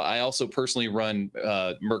 I also personally run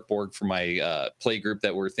Merkborg for my play group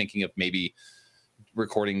that we're thinking of maybe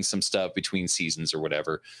recording some stuff between seasons or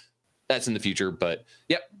whatever. That's in the future, but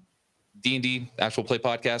D&D actual play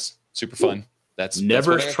podcast, super fun. That's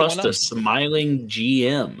never trust a smiling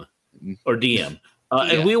GM or DM.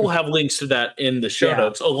 And we will have links to that in the show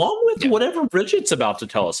notes, along with whatever Bridget's about to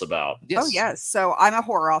tell us about. Yes. Oh, yes. So I'm a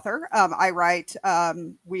horror author. I write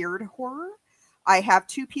weird horror. I have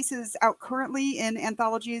 2 pieces out currently in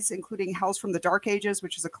anthologies, including House from the Dark Ages,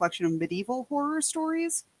 which is a collection of medieval horror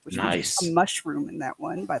stories. Which is a mushroom in that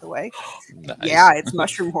one, by the way. Nice. Yeah, it's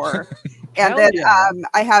mushroom horror. And Hell then yeah.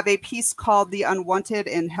 I have a piece called The Unwanted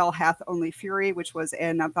in Hell Hath Only Fury, which was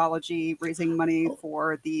an anthology raising money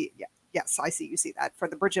for the, yes, I see, you see that, for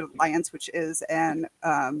the Bridget Alliance, which is an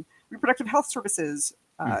reproductive health services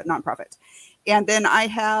nonprofit. And then I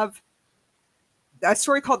have a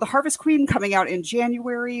story called The Harvest Queen coming out in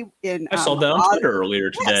January. I saw that on Twitter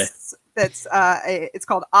earlier today. Yes, that's it's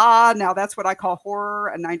called Now That's What I Call Horror,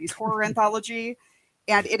 a 90s horror anthology.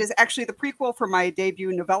 And it is actually the prequel for my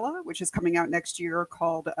debut novella, which is coming out next year,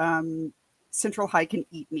 called Central High Can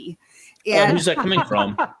Eat Me. And Who's that coming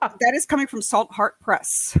from? that is coming from Salt Heart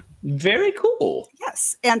Press. Very cool.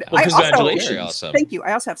 Yes. And Well, I congratulations. Very also, awesome. thank you.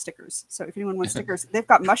 I also have stickers. So if anyone wants stickers, they've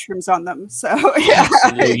got mushrooms on them. So yeah.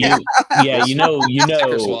 Yeah, you know.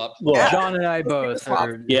 Sticker swap. Look, John and I both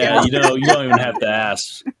are. yeah, you don't even have to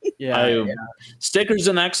ask. Yeah. Stickers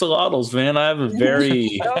and axolotls, man. I have a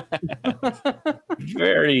very,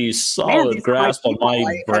 very Man, solid these are grasp on people. my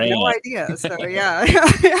I brain. had no idea. So yeah.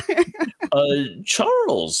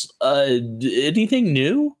 Charles, anything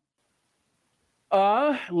new?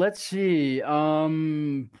 Let's see.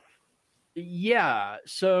 Yeah,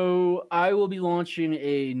 so I will be launching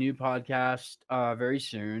a new podcast very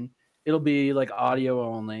soon. It'll be like audio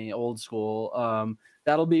only, old school.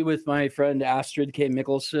 That'll be with my friend Astrid K.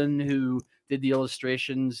 Mickelson, who did the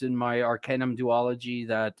illustrations in my Arcanum duology,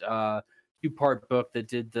 that two-part book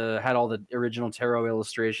that had all the original tarot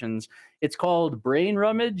illustrations. It's called Brain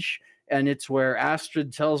Rummage, and it's where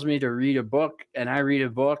Astrid tells me to read a book, and I read a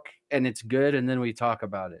book, and it's good, and then we talk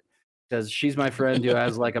about it. Because she's my friend who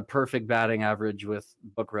has like a perfect batting average with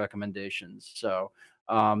book recommendations. So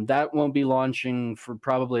that won't be launching for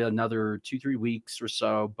probably another 2-3 weeks or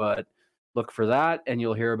so, but look for that and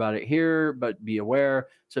you'll hear about it here, but be aware.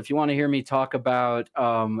 So if you want to hear me talk about,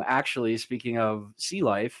 actually, speaking of sea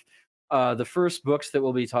life, the first books that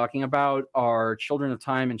we'll be talking about are Children of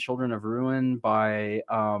Time and Children of Ruin by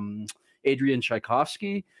Adrian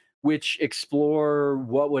Tchaikovsky, which explore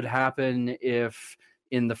what would happen if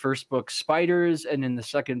in the first book spiders and in the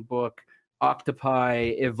second book octopi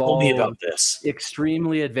Tell evolved me about this.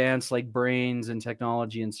 extremely advanced like brains and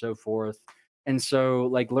technology and so forth. And so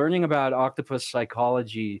like learning about octopus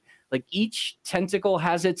psychology, like each tentacle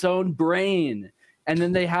has its own brain, and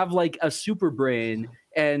then they have like a super brain,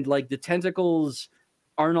 and like the tentacles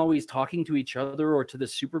aren't always talking to each other or to the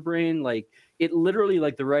super brain. Like it literally,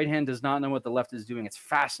 like the right hand does not know what the left is doing. It's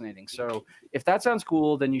fascinating. So if that sounds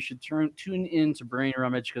cool, then you should tune in to Brain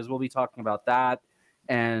Rummage, because we'll be talking about that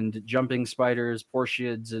and jumping spiders,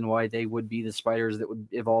 Portiids, and why they would be the spiders that would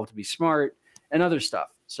evolve to be smart and other stuff.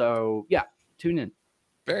 So yeah, tune in.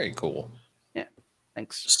 Very cool. Yeah,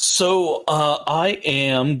 thanks. So I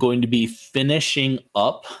am going to be finishing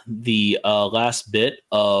up the last bit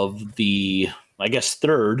of the, I guess,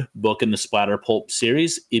 third book in the Splatter Pulp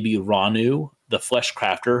series, Ibi Ranu, the Flesh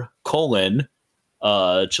Crafter,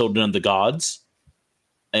 Children of the Gods.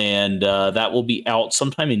 And that will be out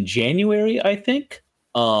sometime in January, I think.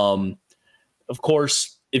 Of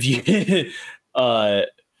course, if you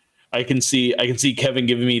I can see Kevin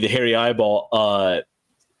giving me the hairy eyeball.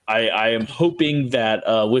 I am hoping that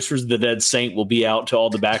Whispers of the Dead Saint will be out to all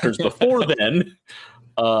the backers before then.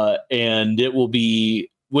 And it will be,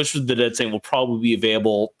 Whispers of the Dead Saint will probably be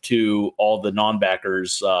available to all the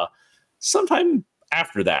non-backers sometime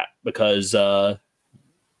after that, because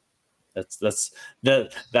that's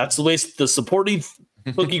the way the supporting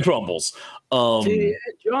cookie crumbles. See,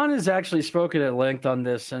 John has actually spoken at length on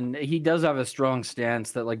this, and he does have a strong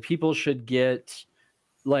stance that like people should get,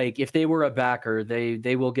 like if they were a backer,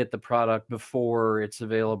 they will get the product before it's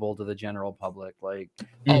available to the general public. Like,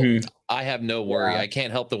 I have no worry. Yeah. I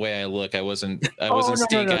can't help the way I look. I wasn't no.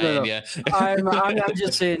 stink-eyeing you. I'm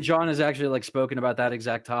just saying John has actually like spoken about that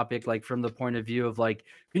exact topic, like from the point of view of like,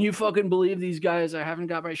 can you fucking believe these guys? I haven't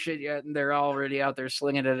got my shit yet, and they're already out there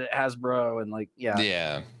slinging it at Hasbro, and like, yeah.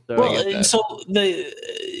 Yeah. So, Well, and so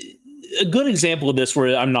a good example of this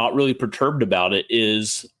where I'm not really perturbed about it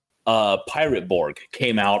is Pirate Borg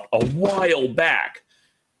came out a while back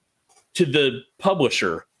to the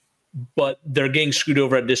publisher, but they're getting screwed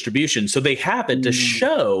over at distribution. So they have it to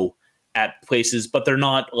show at places, but they're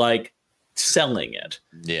not like selling it.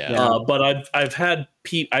 Yeah. But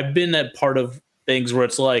I've been at part of things where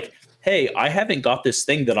it's like, hey, I haven't got this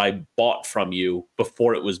thing that I bought from you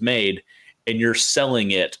before it was made, and you're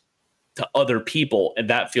selling it to other people, and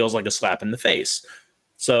that feels like a slap in the face.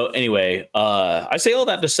 So anyway, I say all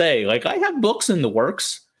that to say, like, I have books in the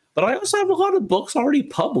works, but I also have a lot of books already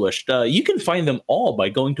published. You can find them all by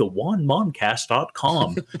going to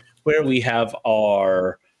wanmoncast.com, where we have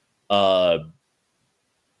our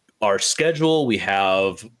schedule. We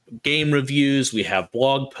have game reviews. We have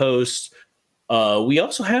blog posts. We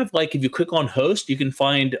also have, like, if you click on host, you can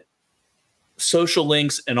find social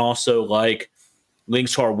links and also like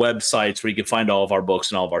links to our websites where you can find all of our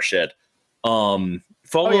books and all of our shit.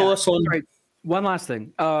 Follow us on. Right. One last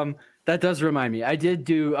thing. That does remind me. I did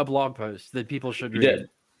do a blog post that people should read. Did.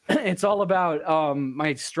 It's all about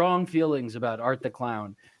my strong feelings about Art the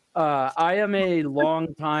Clown. I am a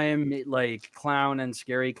long time like clown and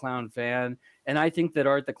scary clown fan, and I think that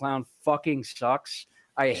Art the Clown fucking sucks.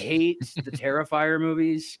 I hate the Terrifier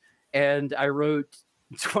movies, and I wrote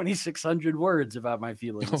 2,600 words about my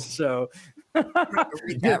feelings. So I'm gonna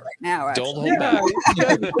read that right now. Actually. Don't hold back.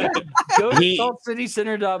 Go to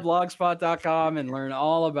saltcitycenter.blogspot.com and learn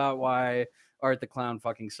all about why Art the Clown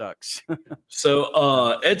fucking sucks.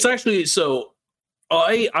 So it's actually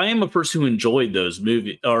I am a person who enjoyed those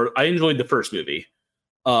movies, or I enjoyed the first movie.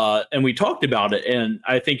 And we talked about it, and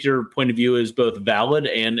I think your point of view is both valid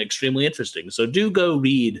and extremely interesting. So do go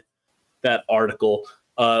read that article,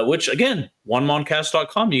 which again,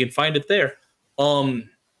 onemoncast.com, you can find it there. We're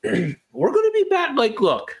going to be back. Like,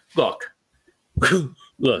 look.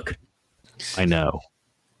 I know.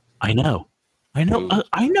 I know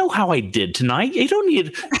how I did tonight. You don't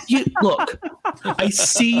need you. Look, I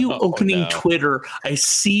see you opening Twitter. I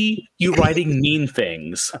see you writing mean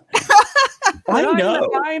things. I know.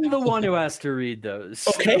 I'm the one who has to read those.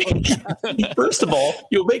 Okay. First of all,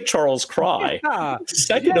 you'll make Charles cry. Yeah.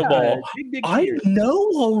 Second of all, big I tears.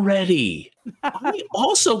 know already. I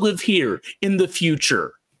also live here in the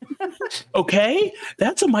future. Okay?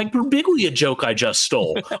 That's a Mike Birbiglia joke I just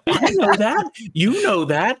stole. I know that. You know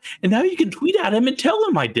that. And now you can tweet at him and tell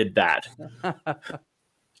him I did that.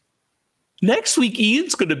 Next week,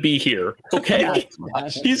 Ian's going to be here. Okay?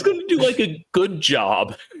 He's going to do like a good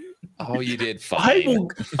job. Oh, you did fine.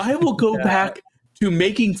 I will go back to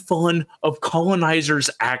making fun of colonizers'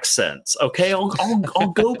 accents. Okay?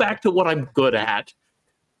 I'll go back to what I'm good at.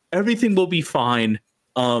 Everything will be fine.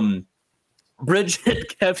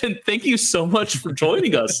 Bridget, Kevin, thank you so much for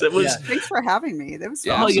joining us. It was Thanks for having me. That was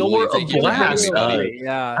Yeah, fun. you were a Thank you for having blast. me.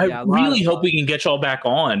 I really hope we can get y'all back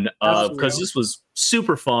on because this was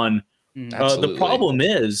super fun. The Absolutely. problem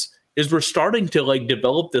is we're starting to like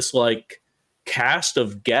develop this like cast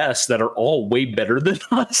of guests that are all way better than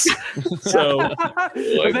us. So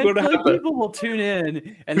eventually people will tune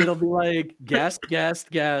in and it'll be like guest,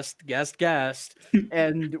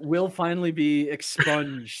 and we'll finally be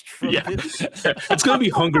expunged from this. It's gonna be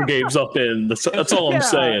Hunger Games up in. That's all I'm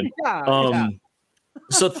saying.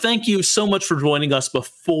 So thank you so much for joining us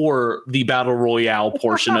before the Battle Royale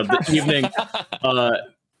portion of the evening.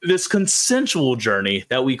 This consensual journey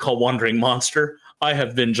that we call Wandering Monster. I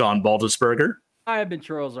have been John Baldisberger. I have been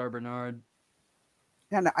Charles R. Bernard.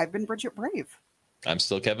 And I've been Bridget Brave. I'm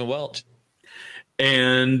still Kevin Welch.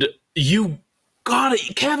 And you got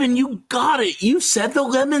it, Kevin. You got it. You said the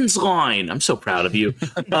lemons line. I'm so proud of you.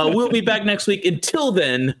 We'll be back next week. Until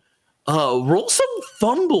then, roll some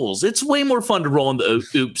fumbles. It's way more fun to roll on the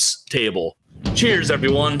oops table. Cheers,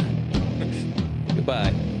 everyone.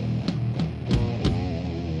 Goodbye.